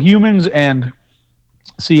humans and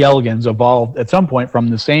C. elegans evolved at some point from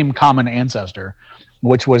the same common ancestor,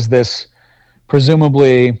 which was this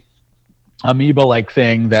presumably amoeba-like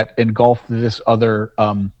thing that engulfed this other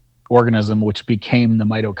organism, which became the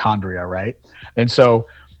mitochondria, right? And so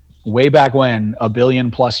way back when, 1 billion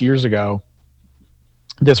plus years ago,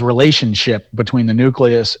 this relationship between the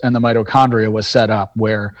nucleus and the mitochondria was set up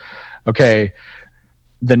where, okay,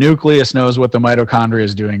 the nucleus knows what the mitochondria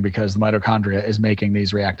is doing because the mitochondria is making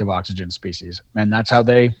these reactive oxygen species. And that's how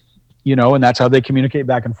they, communicate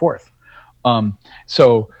back and forth.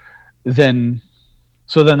 So then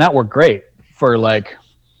that worked great for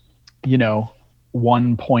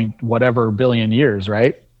 1 point whatever billion years,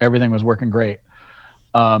 right? Everything was working great.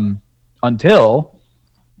 Until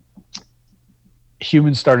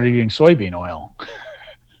humans started eating soybean oil.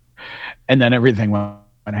 And then everything went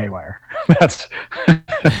haywire. That's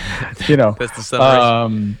that's the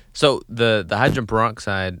summary. So the hydrogen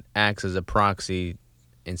peroxide acts as a proxy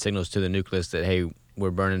and signals to the nucleus that, hey,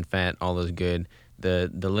 we're burning fat, all is good. The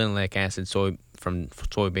linoleic acid from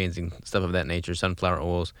soybeans and stuff of that nature, sunflower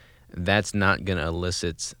oils, that's not going to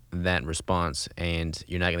elicit that response, and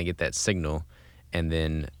you're not going to get that signal. And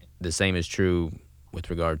then the same is true with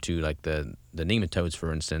regard to like the nematodes,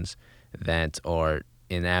 for instance, that are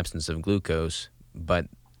in absence of glucose, but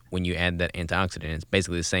when you add that antioxidant, it's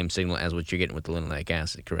basically the same signal as what you're getting with the linoleic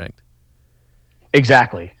acid, correct?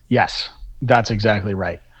 Exactly. Yes, that's exactly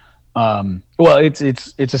right. Well, it's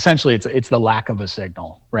essentially it's the lack of a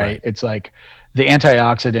signal, right? Right. It's like the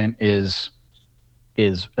antioxidant is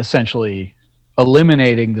essentially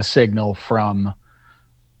eliminating the signal from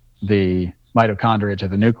the mitochondria to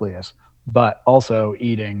the nucleus, but also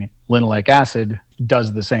eating linoleic acid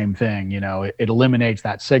does the same thing. It eliminates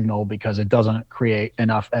that signal because it doesn't create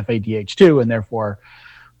enough FADH2, and therefore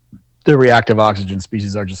the reactive oxygen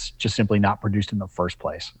species are just simply not produced in the first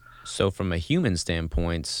place. So, from a human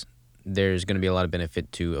standpoint, there's going to be a lot of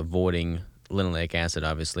benefit to avoiding linoleic acid,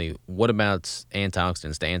 obviously. What about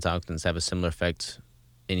antioxidants? Do antioxidants have a similar effect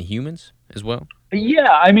in humans as well?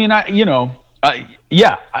 Yeah, I mean, I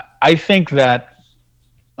think that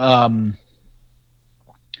um,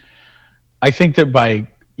 by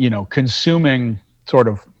consuming sort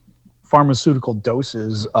of pharmaceutical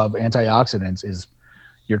doses of antioxidants is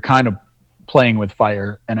you're kind of playing with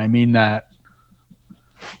fire, and I mean that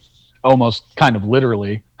almost kind of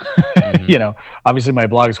literally. Mm-hmm. Obviously my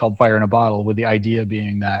blog is called Fire in a Bottle, with the idea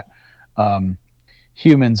being that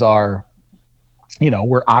humans are,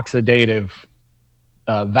 we're oxidative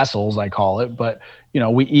vessels, I call it, but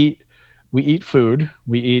we eat food,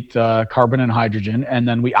 we eat carbon and hydrogen, and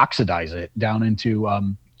then we oxidize it down into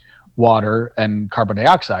water and carbon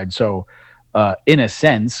dioxide. So in a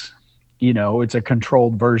sense, it's a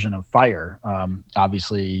controlled version of fire.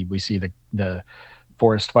 Obviously we see the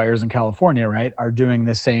forest fires in California, right, are doing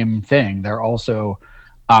the same thing. They're also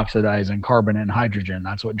oxidizing carbon and hydrogen.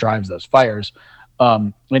 That's what drives those fires.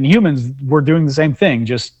 In humans, we're doing the same thing,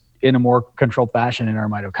 just in a more controlled fashion in our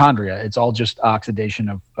mitochondria. It's all just oxidation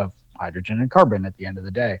of hydrogen and carbon at the end of the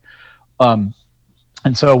day. And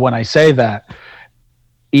so when I say that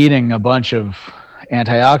eating a bunch of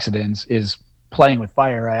antioxidants is playing with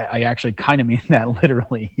fire, I actually kind of mean that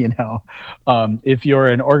literally. If you're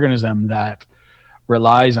an organism that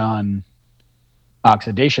relies on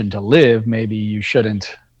oxidation to live, maybe you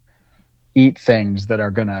shouldn't eat things that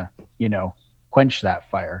are gonna, quench that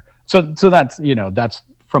fire. So that's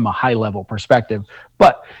from a high level perspective.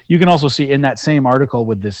 But you can also see in that same article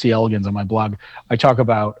with the C. elegans on my blog, I talk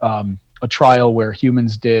about a trial where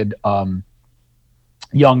humans did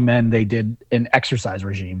young men, they did an exercise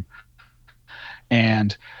regime,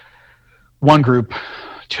 and one group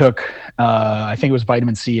took I think it was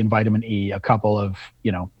vitamin C and vitamin E, a couple of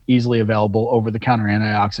easily available over-the-counter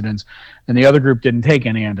antioxidants, and the other group didn't take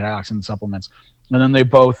any antioxidant supplements. And then they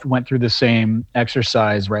both went through the same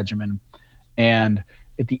exercise regimen. And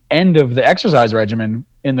at the end of the exercise regimen,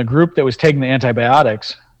 in the group that was taking the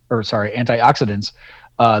antioxidants,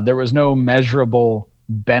 there was no measurable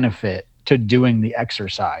benefit to doing the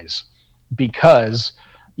exercise because,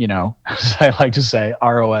 as I like to say,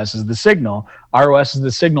 ROS is the signal. ROS is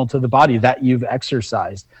the signal to the body that you've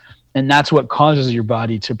exercised. And that's what causes your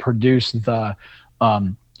body to produce the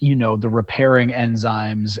repairing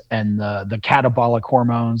enzymes and the catabolic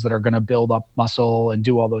hormones that are going to build up muscle and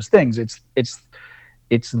do all those things. It's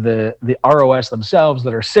the ROS themselves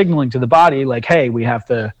that are signaling to the body, like, hey, we have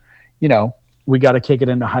to, we got to kick it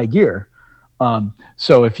into high gear.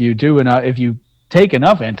 So if you take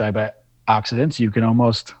enough antioxidants,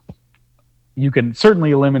 you can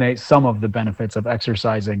certainly eliminate some of the benefits of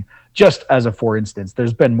exercising. Just as a for instance,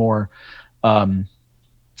 there's been more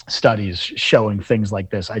studies showing things like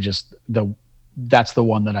this. That's the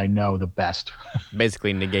one that I know the best.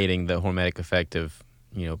 Basically negating the hormetic effect of,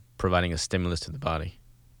 providing a stimulus to the body.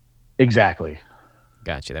 Exactly.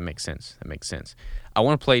 Gotcha. That makes sense. I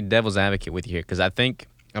want to play devil's advocate with you here because I'm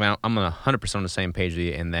 100% on the same page with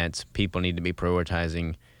you in that people need to be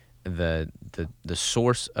prioritizing the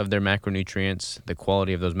source of their macronutrients, the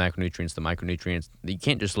quality of those macronutrients, the micronutrients. You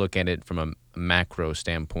can't just look at it from a macro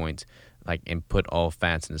standpoint, and put all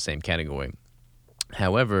fats in the same category.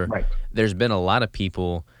 However, Right. There's been a lot of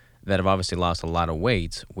people that have obviously lost a lot of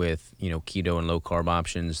weight with keto and low carb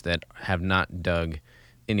options that have not dug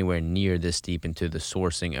anywhere near this deep into the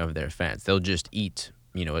sourcing of their fats. They'll just eat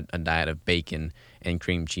a diet of bacon and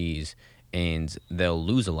cream cheese, and they'll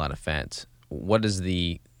lose a lot of fats. What is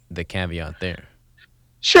the caveat there?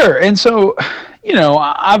 Sure. And so,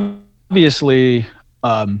 obviously,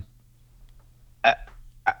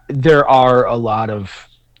 there are a lot of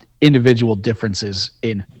individual differences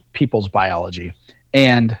in people's biology.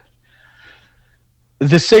 And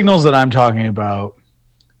the signals that I'm talking about,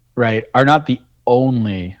 right, are not the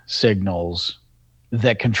only signals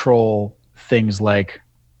that control things like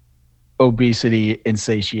obesity and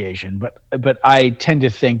satiation, but I tend to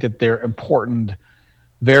think that they're important,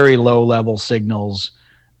 very low level signals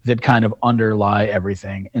that kind of underlie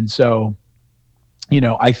everything. And so,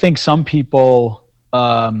 I think some people, there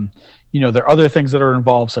are other things that are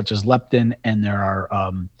involved, such as leptin, and there are,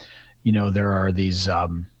 there are these.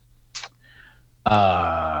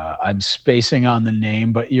 I'm spacing on the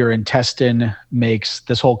name, but your intestine makes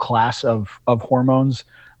this whole class of hormones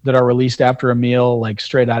that are released after a meal, like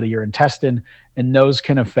straight out of your intestine, and those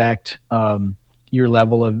can affect your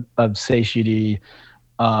level of satiety.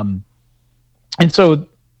 And so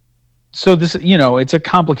this, it's a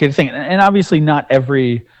complicated thing, and obviously not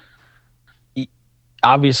every.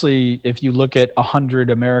 Obviously, if you look at 100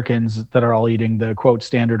 Americans that are all eating the quote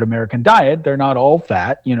standard American diet, they're not all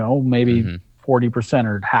fat. Maybe 40%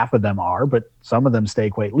 or half of them are, but some of them stay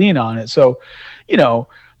quite lean on it. So,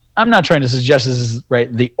 I'm not trying to suggest this is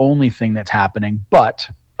the only thing that's happening, but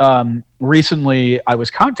recently I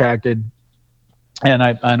was contacted, and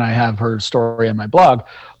I have her story on my blog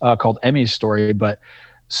called Emmy's story. But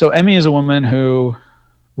so Emmy is a woman who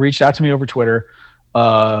reached out to me over Twitter.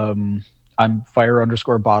 I'm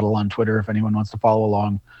fire_bottle on Twitter if anyone wants to follow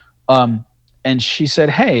along. And she said,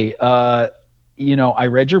 hey, I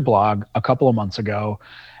read your blog a couple of months ago,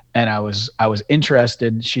 and I was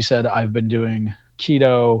interested. She said, I've been doing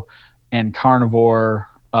keto and carnivore,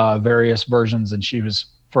 various versions, and she was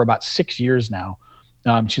for about 6 years now.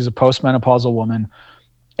 She's a postmenopausal woman,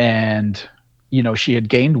 and, she had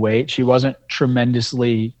gained weight. She wasn't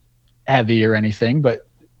tremendously heavy or anything, but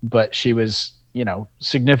she was,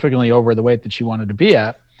 significantly over the weight that she wanted to be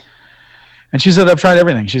at. And she said, I've tried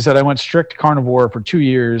everything. She said, I went strict carnivore for 2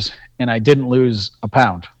 years and I didn't lose a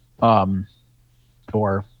pound,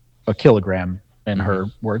 or a kilogram in her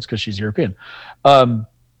words, because she's European. And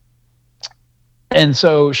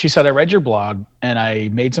so she said, I read your blog and I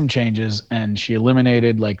made some changes, and she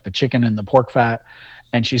eliminated like the chicken and the pork fat.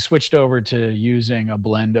 And she switched over to using a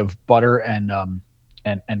blend of butter and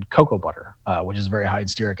cocoa butter, which is very high in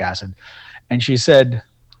stearic acid. And she said,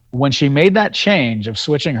 when she made that change of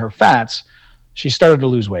switching her fats, she started to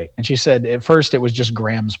lose weight. And she said, at first it was just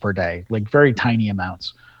grams per day, like very tiny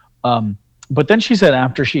amounts. But then she said,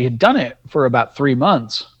 after she had done it for about 3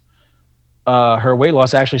 months, her weight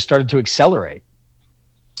loss actually started to accelerate.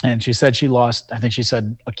 And she said she lost, I think she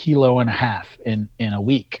said 1.5 kilos in a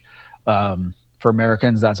week. For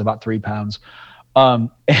Americans, that's about 3 pounds. And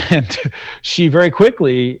she very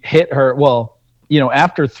quickly hit her,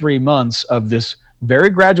 after 3 months of this very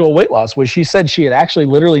gradual weight loss, which she said she had actually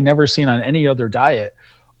literally never seen on any other diet,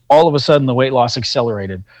 all of a sudden the weight loss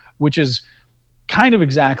accelerated, which is kind of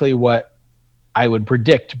exactly what I would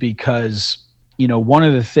predict, because, one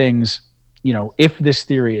of the things, if this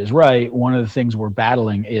theory is right, one of the things we're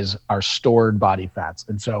battling is our stored body fats.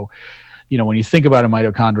 And so, when you think about a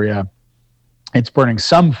mitochondria, it's burning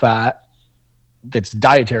some fat that's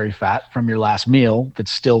dietary fat from your last meal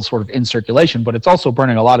that's still sort of in circulation, but it's also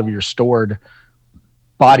burning a lot of your stored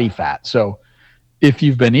body fat. So if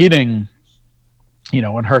you've been eating,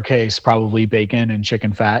 in her case, probably bacon and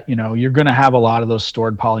chicken fat, you're going to have a lot of those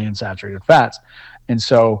stored polyunsaturated fats. And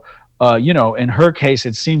so, in her case,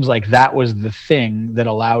 it seems like that was the thing that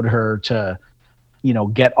allowed her to,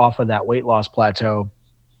 get off of that weight loss plateau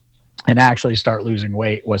and actually start losing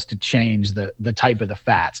weight, was to change the type of the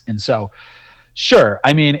fats. And so, sure,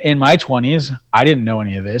 I mean, in my 20s, I didn't know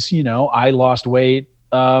any of this. I lost weight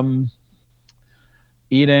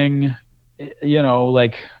eating,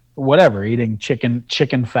 like whatever, eating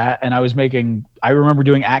chicken fat. And I remember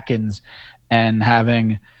doing Atkins and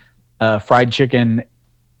having fried chicken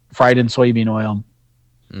fried in soybean oil.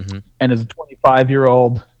 Mm-hmm. And as a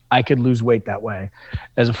 25-year-old, I could lose weight that way.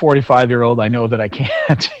 As a 45-year-old, I know that I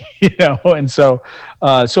can't, And so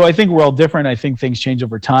I think we're all different. I think things change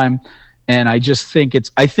over time. And I just think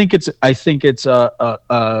it's a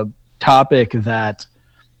topic that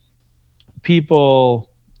people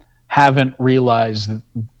haven't realized,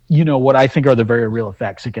 what I think are the very real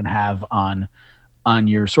effects it can have on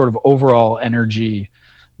your sort of overall energy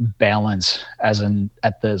balance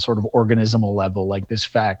at the sort of organismal level. Like this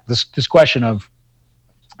question of,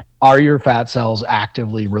 are your fat cells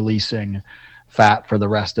actively releasing fat for the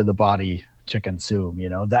rest of the body to consume?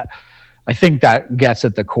 That, I think that gets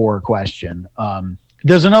at the core question.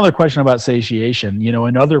 There's another question about satiation.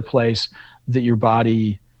 Another place that your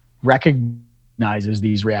body recognizes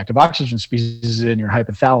these reactive oxygen species is in your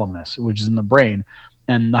hypothalamus, which is in the brain.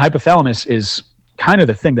 And the hypothalamus is kind of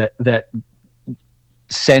the thing that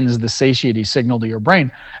sends the satiety signal to your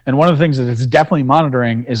brain. And one of the things that it's definitely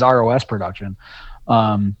monitoring is ROS production.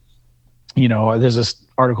 There's this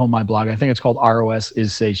article in my blog. I think it's called ROS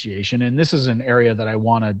is Satiation, and this is an area that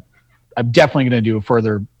I'm definitely going to do a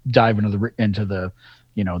further dive into the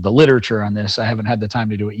the literature on this. I haven't had the time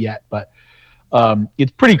to do it yet, but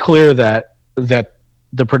it's pretty clear that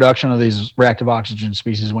the production of these reactive oxygen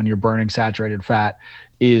species when you're burning saturated fat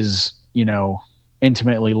is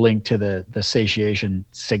intimately linked to the satiation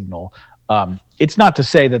signal. It's not to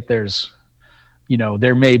say that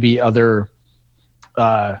there may be other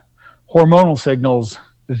hormonal signals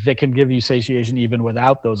that can give you satiation even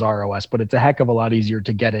without those ROS, but it's a heck of a lot easier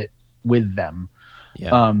to get it with them.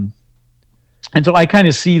 Yeah. And so I kind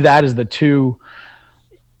of see that as the two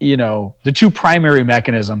primary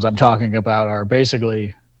mechanisms I'm talking about are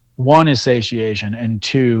basically, one is satiation and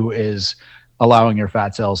two is allowing your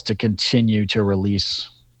fat cells to continue to release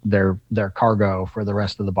their cargo for the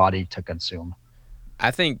rest of the body to consume.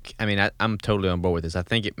 I'm totally on board with this. I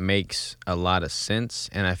think it makes a lot of sense,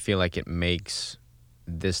 and I feel like it makes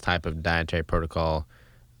this type of dietary protocol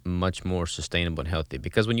much more sustainable and healthy.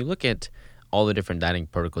 Because when you look at all the different dieting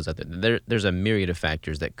protocols out there's a myriad of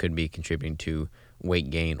factors that could be contributing to weight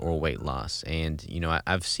gain or weight loss. And,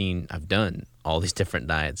 I've done all these different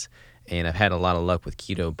diets, and I've had a lot of luck with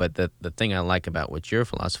keto. But the thing I like about what you're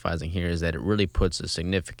philosophizing here is that it really puts a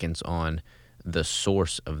significance on the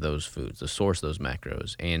source of those foods, the source of those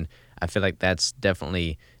macros. And I feel like that's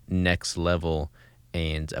definitely next level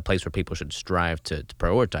and a place where people should strive to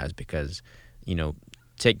prioritize, because,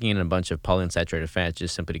 taking in a bunch of polyunsaturated fats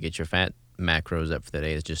just simply to get your fat macros up for the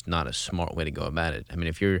day is just not a smart way to go about it. I mean,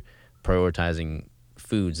 if you're prioritizing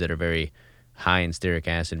foods that are very high in stearic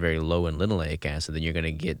acid, very low in linoleic acid, then you're going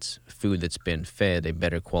to get food that's been fed a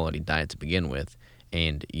better quality diet to begin with,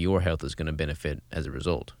 and your health is going to benefit as a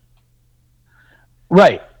result.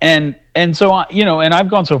 Right. And so, and I've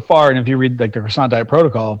gone so far, and if you read like the Croissant diet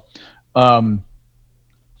protocol, I'm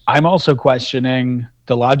also questioning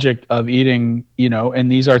the logic of eating,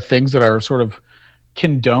 and these are things that are sort of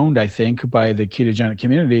condoned, I think, by the ketogenic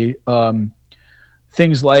community.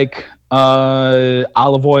 Things like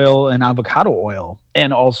olive oil and avocado oil,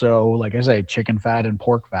 and also, like I say, chicken fat and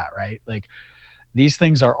pork fat, right? Like these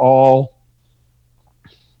things are all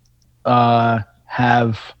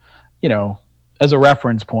have, as a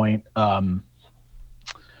reference point,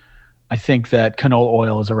 I think that canola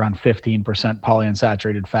oil is around 15%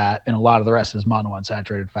 polyunsaturated fat, and a lot of the rest is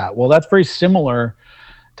monounsaturated fat. Well, that's very similar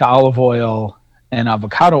to olive oil and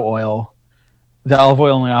avocado oil. The olive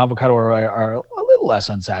oil and the avocado oil are a little less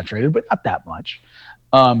unsaturated, but not that much.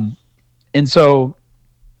 And so,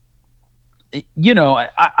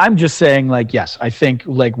 I'm just saying, like, yes, I think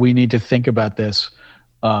like we need to think about this.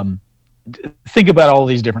 Think about all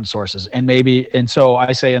these different sources, and so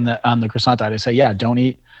I say on the croissant diet, I say, yeah, don't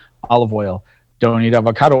eat olive oil, don't eat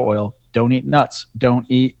avocado oil, don't eat nuts, don't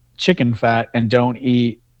eat chicken fat, and don't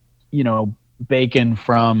eat, bacon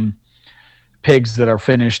from pigs that are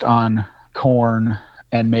finished on corn,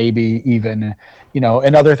 and maybe even,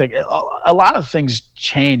 another thing. A lot of things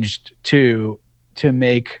changed to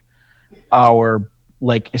make our,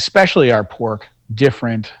 like, especially our pork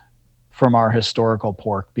different from our historical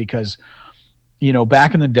pork, because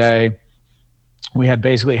back in the day we had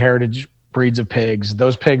basically heritage breeds of pigs.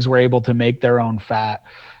 Those pigs were able to make their own fat.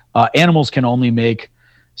 Animals can only make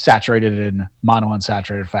saturated and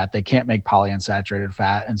monounsaturated fat. They can't make polyunsaturated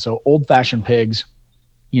fat. And so old-fashioned pigs,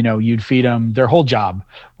 you'd feed them, their whole job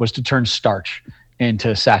was to turn starch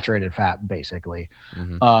into saturated fat, basically.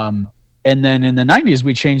 Mm-hmm. And then in the 90s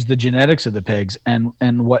we changed the genetics of the pigs, and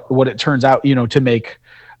what it turns out, to make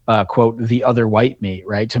quote, the other white meat,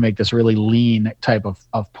 right? To make this really lean type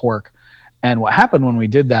of pork. And what happened when we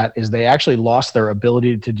did that is they actually lost their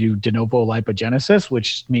ability to do de novo lipogenesis,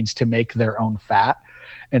 which means to make their own fat.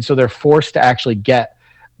 And so they're forced to actually get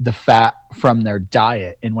the fat from their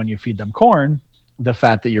diet. And when you feed them corn, the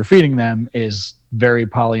fat that you're feeding them is very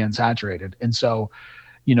polyunsaturated. And so,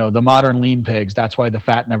 the modern lean pigs, that's why the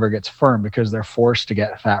fat never gets firm, because they're forced to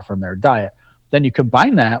get fat from their diet. Then you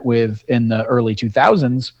combine that with, in the early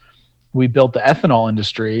 2000s, we built the ethanol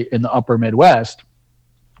industry in the upper Midwest,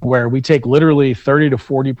 where we take literally 30 to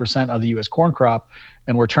 40% of the U.S. corn crop,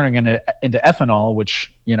 and we're turning it into ethanol,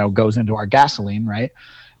 which, goes into our gasoline, right?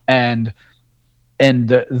 And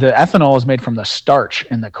the ethanol is made from the starch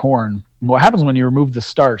in the corn. And what happens when you remove the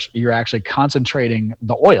starch, you're actually concentrating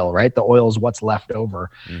the oil, right? The oil is what's left over.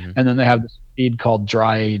 Mm-hmm. And then they have this feed called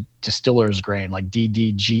dry distiller's grain, like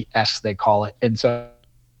DDGS, they call it. And so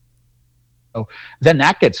then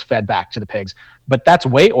that gets fed back to the pigs. But that's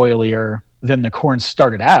way oilier than the corn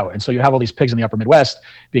started out. And so you have all these pigs in the upper Midwest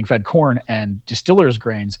being fed corn and distiller's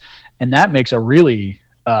grains. And that makes a really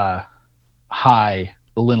high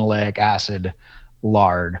linoleic acid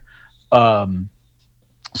lard. Um,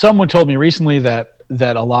 Someone told me recently that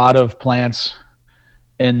a lot of plants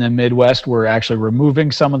in the Midwest were actually removing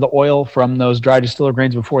some of the oil from those dry distiller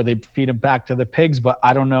grains before they feed them back to the pigs. But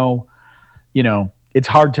I don't know, it's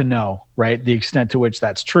hard to know, right? The extent to which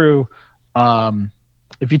that's true. Um,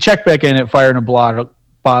 if you check back in at Fire in a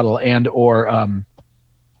Bottle and or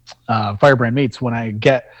Firebrand Meats, when I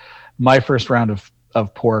get my first round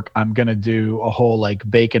of pork, I'm gonna do a whole like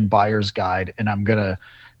bacon buyer's guide, and I'm gonna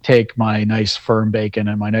take my nice firm bacon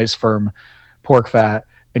and my nice firm pork fat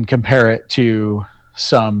and compare it to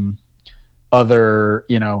some other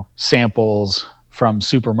samples from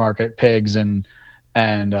supermarket pigs and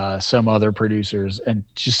some other producers, and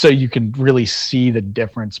just so you can really see the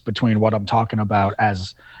difference between what I'm talking about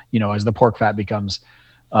as as the pork fat becomes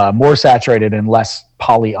more saturated and less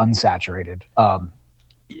polyunsaturated.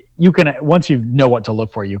 You can, once you know what to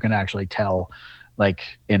look for, you can actually tell, like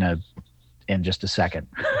in just a second.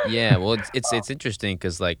 Yeah, well, it's interesting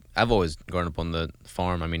because like I've always grown up on the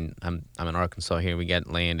farm. I mean, I'm in Arkansas here. We got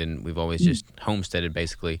land, and we've always just homesteaded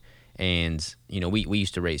basically. And we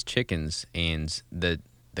used to raise chickens, and the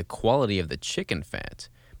quality of the chicken fat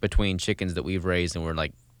between chickens that we've raised and we're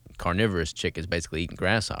like carnivorous chickens, basically eating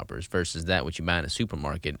grasshoppers, versus that which you buy in a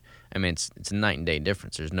supermarket. I mean, it's a night and day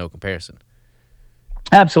difference. There's no comparison.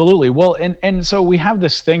 Absolutely. Well, and so we have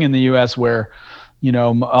this thing in the U.S. where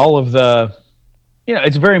all of the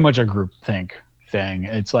it's very much a group think thing.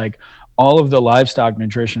 It's like all of the livestock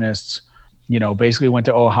nutritionists, basically went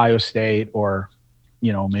to Ohio State or,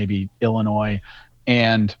 maybe Illinois,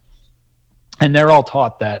 and they're all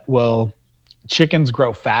taught that, well, chickens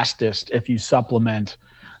grow fastest if you supplement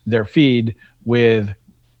their feed with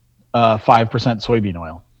 5% soybean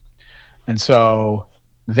oil. And so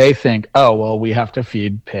they think, oh, well, we have to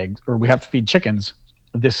feed pigs, or we have to feed chickens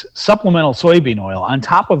this supplemental soybean oil on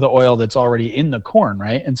top of the oil that's already in the corn,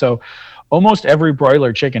 right? And so almost every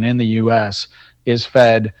broiler chicken in the US is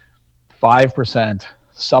fed 5%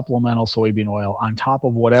 supplemental soybean oil on top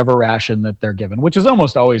of whatever ration that they're given, which is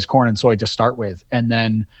almost always corn and soy to start with, and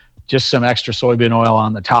then just some extra soybean oil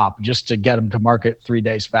on the top just to get them to market 3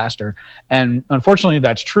 days faster. And unfortunately,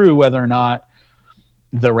 that's true whether or not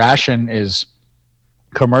the ration is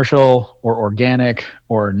commercial or organic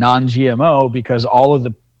or non-GMO, because all of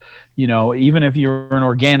the, even if you're an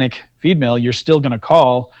organic feed mill, you're still going to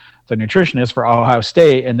call the nutritionist for Ohio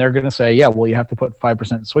State, and they're going to say, yeah, well, you have to put 5%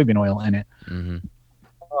 soybean oil in it. Mm-hmm.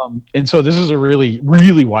 And so this is a really,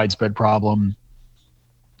 really widespread problem.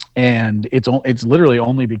 And it's literally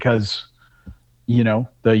only because, the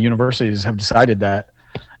universities have decided that,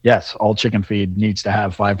 yes, all chicken feed needs to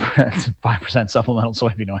have 5% supplemental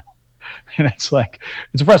soybean oil. And it's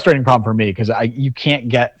a frustrating problem for me because you can't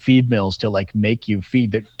get feed mills to like make you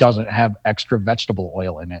feed that doesn't have extra vegetable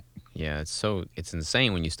oil in it. Yeah, it's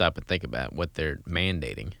insane when you stop and think about what they're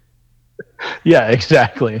mandating. Yeah,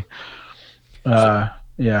 exactly. So,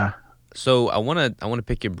 Yeah. so I wanna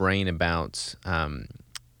pick your brain about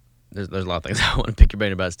there's a lot of things I want to pick your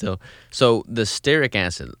brain about still. So the stearic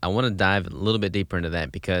acid, I want to dive a little bit deeper into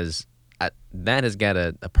that because that has got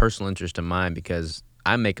a personal interest of mine because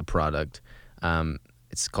I make a product.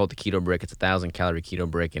 It's called the Keto Brick. It's 1,000-calorie keto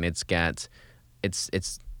brick, and it's got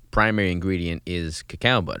its primary ingredient is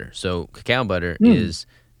cacao butter. So cacao butter is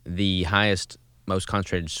the highest, most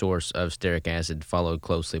concentrated source of stearic acid, followed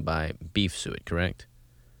closely by beef suet. Correct?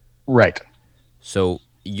 Right. So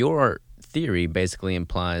your theory basically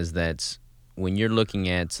implies that when you're looking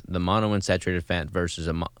at the monounsaturated fat versus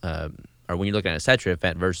or when you're looking at a saturated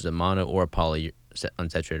fat versus a mono or a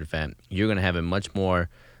polyunsaturated fat, you're going to have a much more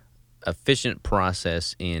efficient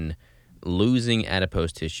process in losing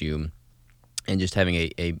adipose tissue and just having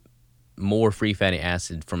a more free fatty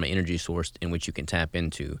acid from an energy source in which you can tap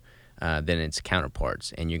into than its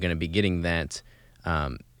counterparts. And you're going to be getting that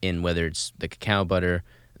in whether it's the cacao butter,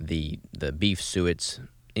 the beef suets,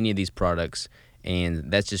 any of these products, and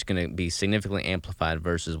that's just going to be significantly amplified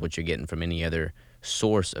versus what you're getting from any other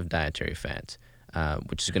source of dietary fat,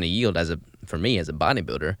 which is going to yield, for me as a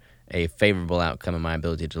bodybuilder, a favorable outcome in my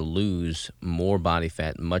ability to lose more body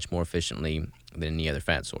fat much more efficiently than any other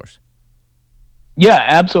fat source. Yeah,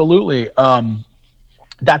 absolutely.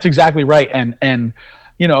 That's exactly right. And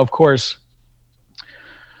of course,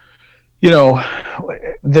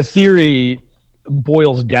 the theory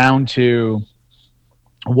boils down to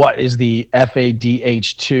what is the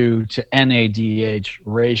FADH2 to NADH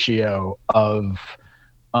ratio of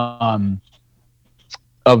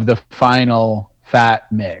the final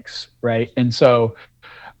fat mix, right? And so,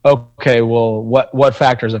 okay, well, what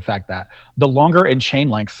factors affect that? The longer in chain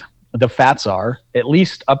length the fats are, at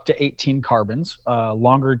least up to 18 carbons.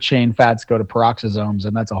 Longer chain fats go to peroxisomes,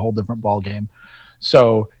 and that's a whole different ballgame.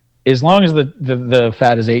 So as long as the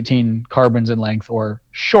fat is 18 carbons in length or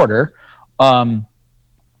shorter,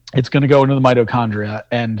 it's going to go into the mitochondria.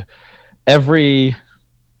 And every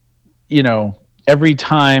every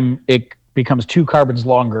time it becomes 2 carbons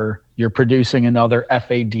longer, you're producing another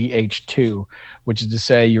FADH2, which is to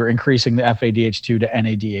say you're increasing the FADH2 to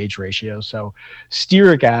NADH ratio. So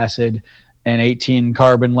stearic acid and 18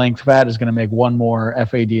 carbon length fat is going to make one more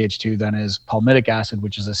FADH2 than is palmitic acid,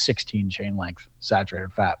 which is a 16 chain length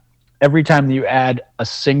saturated fat. Every time that you add a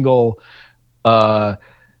single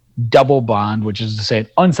double bond, which is to say an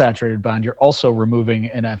unsaturated bond, you're also removing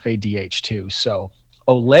an FADH2. So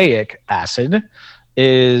oleic acid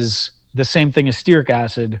is the same thing as stearic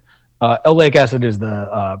acid. Oleic acid is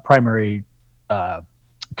the primary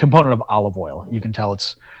component of olive oil. You can tell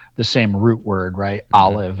it's the same root word, right? Mm-hmm.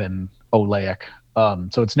 Olive and oleic.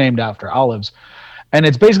 So it's named after olives. And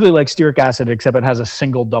it's basically like stearic acid, except it has a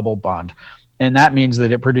single double bond. And that means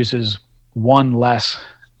that it produces one less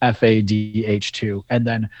FADH2. And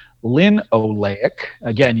then linoleic,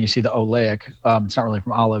 again, you see the oleic. It's not really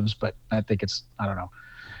from olives, but I think it's, I don't know,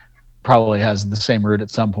 probably has the same root at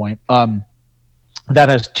some point. That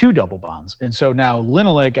has 2 double bonds. And so now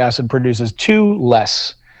linoleic acid produces 2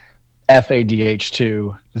 less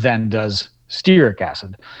FADH2 than does stearic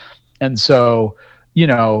acid. And so,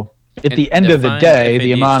 at the end of the day,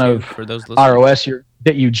 the amount of ROS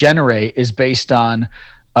that you generate is based on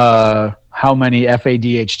how many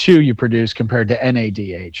FADH2 you produce compared to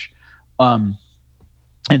NADH.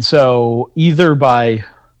 And so either by,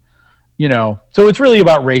 so it's really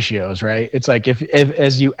about ratios, right? It's like if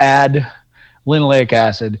as you add linoleic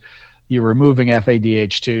acid, you're removing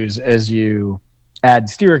FADH2s. As you add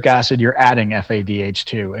stearic acid, you're adding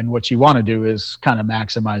FADH2. And what you want to do is kind of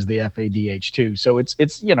maximize the FADH2. So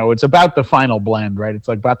it's about the final blend, right? It's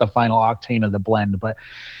like about the final octane of the blend. But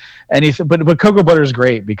cocoa butter is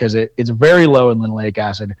great because it's very low in linoleic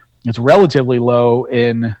acid. It's relatively low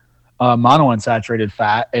in monounsaturated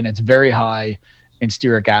fat, and it's very high in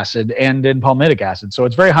stearic acid and in palmitic acid. So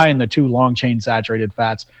it's very high in the 2 long chain saturated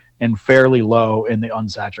fats and fairly low in the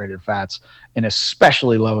unsaturated fats, and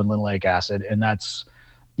especially low in linoleic acid. And that's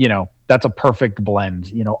a perfect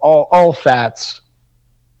blend. All fats,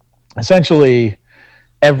 essentially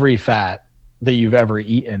every fat that you've ever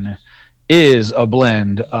eaten is a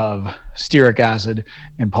blend of stearic acid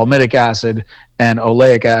and palmitic acid and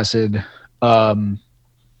oleic acid and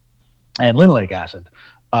linoleic acid.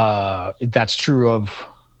 That's true of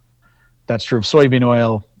soybean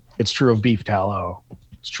oil. It's true of beef tallow.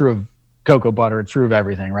 It's true of cocoa butter. It's true of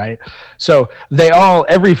everything, right? So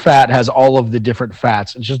every fat has all of the different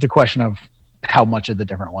fats. It's just a question of how much of the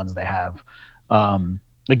different ones they have.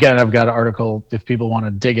 Again, I've got an article if people want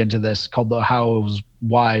to dig into this called "The Hows,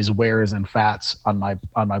 Whys, Wheres, and Fats" on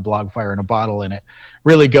my blog Fire in a Bottle, and it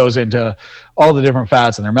really goes into all the different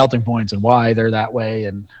fats and their melting points and why they're that way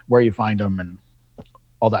and where you find them and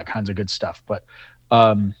all that kinds of good stuff. But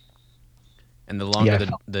and the longer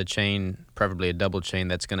the chain, preferably a double chain,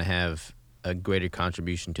 that's going to have a greater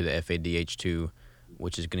contribution to the FADH2,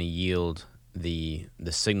 which is going to yield the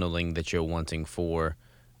signaling that you're wanting for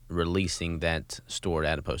releasing that stored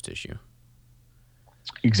adipose tissue.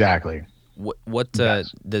 Exactly. What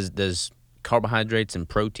yes. Does carbohydrates and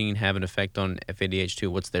protein have an effect on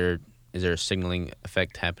FADH2? Is there a signaling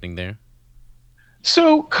effect happening there?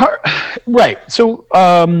 So right. So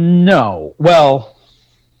no. Well,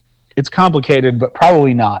 it's complicated, but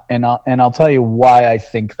probably not. And I'll tell you why I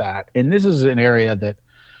think that. And this is an area that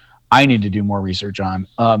I need to do more research on.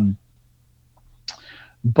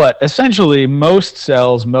 But essentially, most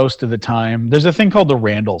cells, most of the time, there's a thing called the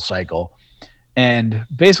Randle cycle. And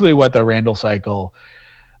basically what the Randle cycle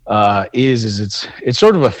is it's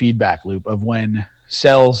sort of a feedback loop of when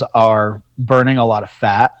cells are burning a lot of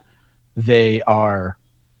fat, they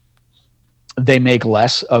make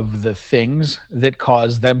less of the things that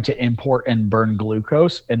cause them to import and burn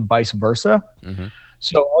glucose and vice versa. Mm-hmm.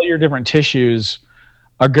 So all your different tissues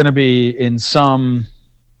are going to be in some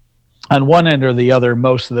on one end or the other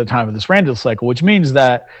most of the time of this Randle cycle, which means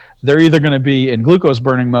that they're either going to be in glucose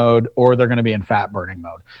burning mode or they're going to be in fat burning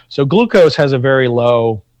mode. So glucose has a very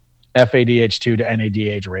low FADH2 to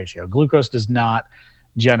NADH ratio. Glucose does not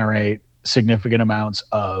generate significant amounts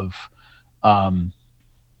of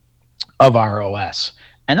ROS.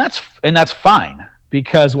 And that's fine,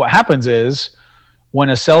 because what happens is when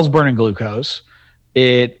a cell's burning glucose,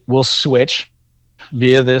 it will switch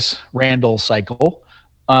via this Randle cycle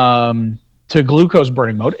to glucose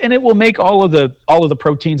burning mode, and it will make all of the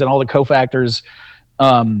proteins and all the cofactors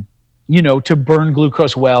to burn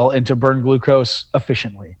glucose well and to burn glucose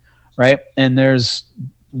efficiently, right? And there's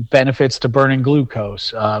benefits to burning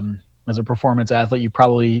glucose. As a performance athlete, you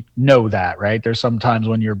probably know that, right? There's sometimes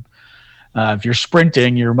when if you're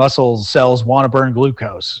sprinting, your muscle cells want to burn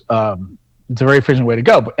glucose. It's a very efficient way to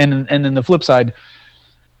go. And then the flip side,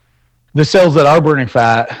 the cells that are burning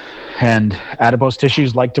fat and adipose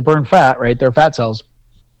tissues like to burn fat, right? They're fat cells.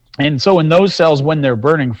 And so in those cells, when they're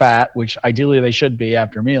burning fat, which ideally they should be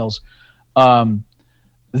after meals,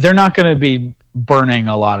 they're not going to be burning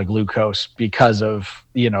a lot of glucose because of,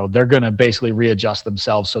 they're going to basically readjust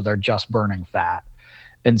themselves. So they're just burning fat.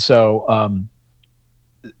 And so,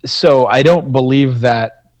 so I don't believe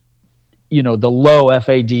that, the low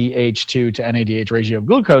FADH2 to NADH ratio of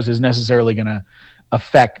glucose is necessarily going to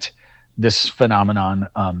affect this phenomenon,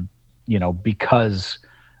 because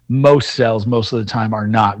most cells most of the time are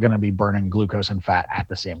not going to be burning glucose and fat at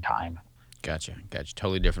the same time. Gotcha.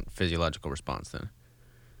 Totally different physiological response then.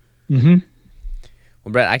 Mm-hmm.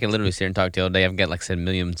 Well, Brad, I can literally sit here and talk to you all day. I've got, like I said,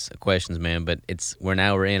 millions of questions, man, but we're an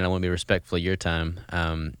hour in. I want to be respectful of your time.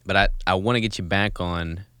 But I want to get you back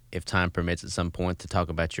on, if time permits at some point, to talk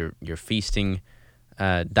about your feasting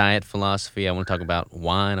diet philosophy. I want to talk about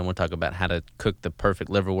wine. I want to talk about how to cook the perfect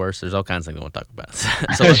liverwurst. There's all kinds of things I want to talk about.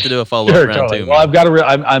 So let's do a follow-up round totally. 2. Well, I've got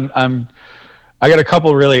I got a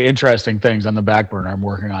couple really interesting things on the back burner I'm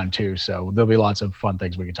working on too. So there'll be lots of fun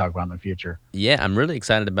things we can talk about in the future. Yeah, I'm really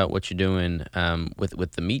excited about what you're doing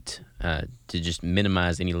with the meat to just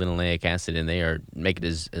minimize any linoleic acid in there, make it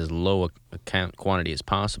as low a quantity as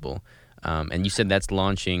possible. And you said that's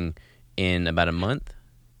launching in about a month?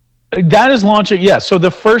 That is launching, yeah. So the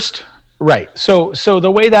first, right. So the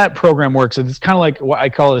way that program works, it's kind of like what I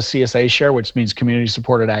call it a CSA share, which means community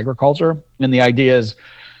supported agriculture. And the idea is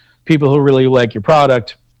people who really like your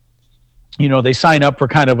product, they sign up for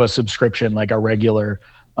kind of a subscription, like a regular,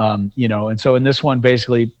 and so in this one,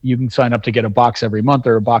 basically you can sign up to get a box every month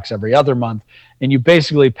or a box every other month. And you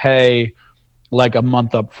basically pay like a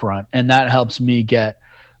month up front. And that helps me get,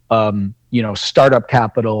 startup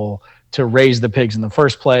capital to raise the pigs in the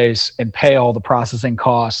first place and pay all the processing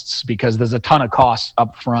costs, because there's a ton of costs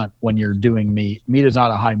up front when you're doing meat. Meat is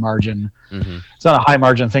not a high margin. Mm-hmm. It's not a high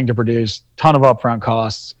margin thing to produce. Ton of upfront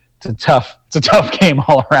costs. It's a tough game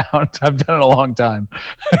all around. I've done it a long time.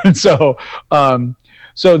 And so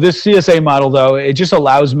this CSA model though, it just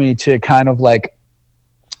allows me to kind of like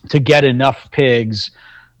to get enough pigs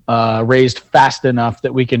raised fast enough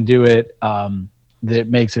that we can do it, that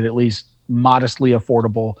makes it at least modestly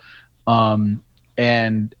affordable. But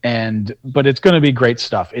it's going to be great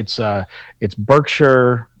stuff. It's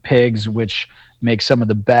Berkshire pigs, which make some of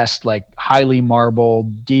the best, like highly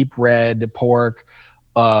marbled, deep red pork,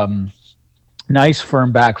 nice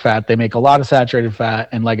firm back fat. They make a lot of saturated fat.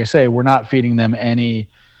 And like I say, we're not feeding them any,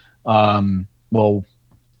 it's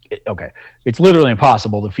literally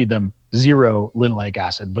impossible to feed them zero linoleic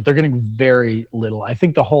acid, but they're getting very little. I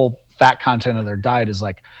think the whole fat content of their diet is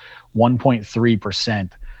like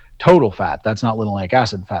 1.3% total fat. That's not linoleic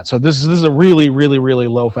acid fat. So this is a really, really, really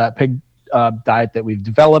low fat pig diet that we've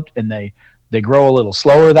developed, and they grow a little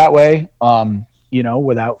slower that way,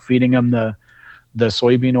 without feeding them the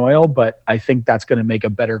soybean oil. But I think that's going to make a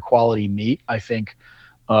better quality meat. I think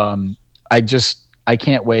I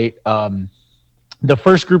can't wait. The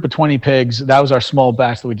first group of 20 pigs, that was our small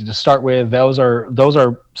batch that we did to start with. Those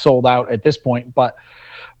are sold out at this point, but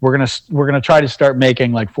we're gonna try to start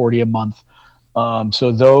making like 40 a month.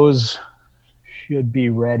 So those should be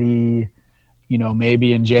ready,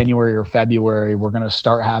 maybe in January or February. We're gonna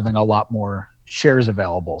start having a lot more shares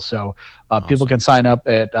available. So awesome. People can sign up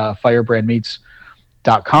at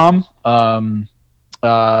firebrandmeats.com,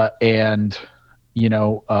 and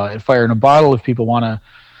at Fire in a Bottle, if people want to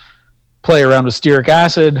play around with stearic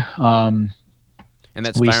acid. And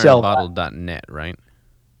that's fireinaBottle.net, right?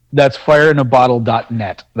 That's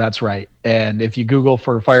fireinaBottle.net. That's right. And if you Google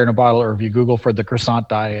for Fire in a Bottle, or if you Google for the Croissant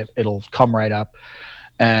diet, it'll come right up.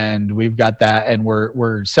 And we've got that, and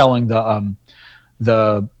we're selling the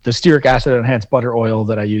stearic acid enhanced butter oil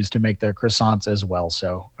that I use to make the croissants as well.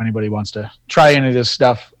 So if anybody wants to try any of this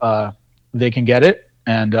stuff, they can get it.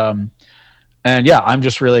 And yeah, I'm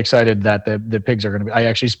just really excited that the pigs are going to be. I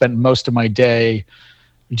actually spent most of my day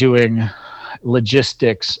doing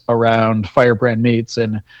logistics around Firebrand Meats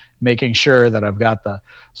and making sure that I've got the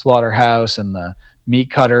slaughterhouse and the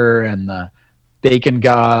meat cutter and the bacon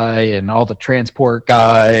guy and all the transport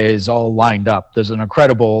guys all lined up. There's an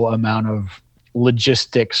incredible amount of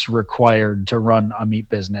logistics required to run a meat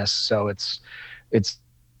business. So it's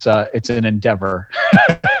it's an endeavor.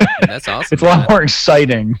 That's awesome, It's a lot man. more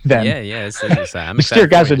exciting than Yeah, it's exciting. I'm the excited stearic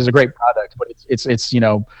for you. acid is a great product, but it's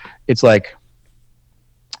it's like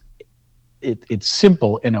it's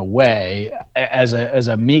simple in a way. As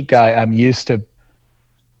a meat guy, I'm used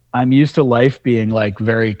to life being like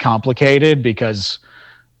very complicated because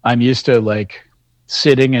I'm used to like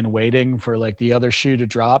sitting and waiting for like the other shoe to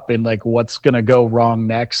drop and like what's going to go wrong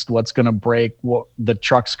next, what's going to break, what the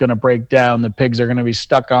truck's going to break down, the pigs are going to be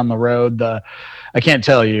stuck on the road. I can't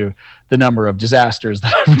tell you the number of disasters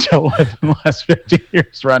that I've dealt with in the last 50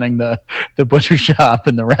 years running the butcher shop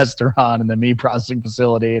and the restaurant and the meat processing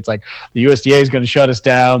facility. It's like the USDA is going to shut us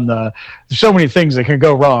down. There's so many things that can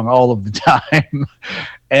go wrong all of the time.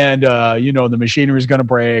 And the machinery is going to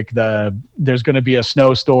break. There's going to be a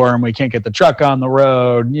snowstorm. We can't get the truck on the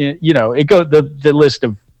road. It goes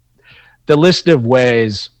the list of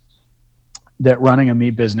ways that running a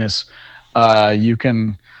meat business you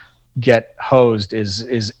can get hosed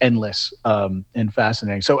is endless and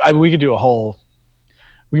fascinating. So we could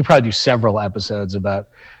probably do several episodes about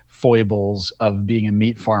foibles of being a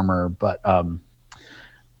meat farmer, but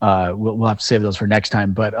we'll have to save those for next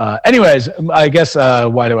time. But anyways, I guess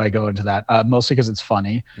why do I go into that? Mostly because it's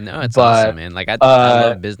funny. No, it's awesome, But man. Like I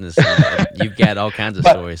love business, and you've got all kinds of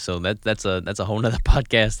but stories. So that's a whole nother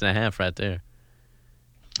podcast and a half right there.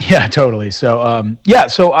 yeah, totally. So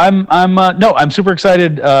so I'm super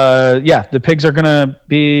excited. The pigs are gonna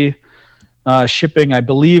be shipping. I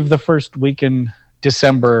believe the first week in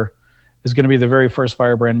December is going to be the very first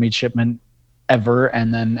Firebrand meat shipment ever,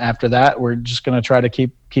 and then after that, we're just going to try to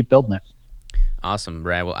keep building it. Awesome,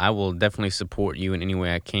 Brad. Well, I will definitely support you in any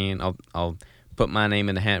way I can. I'll put my name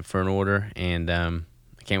in the hat for an order, and I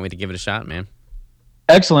can't wait to give it a shot, man.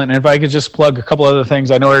 Excellent. And if I could just plug a couple other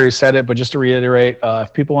things, I know I already said it, but just to reiterate,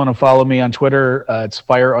 if people want to follow me on Twitter, it's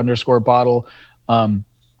fire_bottle.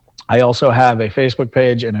 I also have a Facebook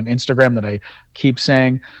page and an Instagram that I keep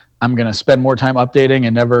saying I'm going to spend more time updating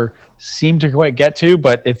and never seem to quite get to.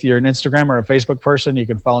 But if you're an Instagram or a Facebook person, you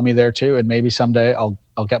can follow me there too. And maybe someday I'll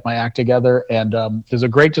get my act together. And there's a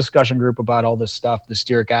great discussion group about all this stuff, the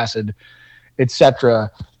stearic acid,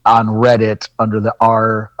 etc., on Reddit under the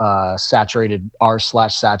r/saturated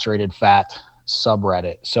fat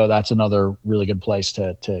subreddit. So that's another really good place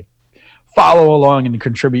to follow along and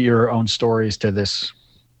contribute your own stories to this.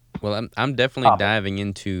 Well, I'm definitely diving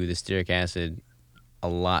into the stearic acid a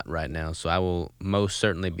lot right now, so I will most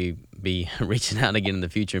certainly be reaching out again in the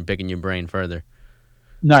future and picking your brain further.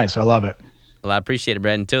 Nice. I love it. Well, I appreciate it,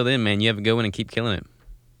 Brad. Until then, man, you have a good one and keep killing it.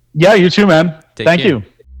 Yeah, you too, man. Take Thank care. you.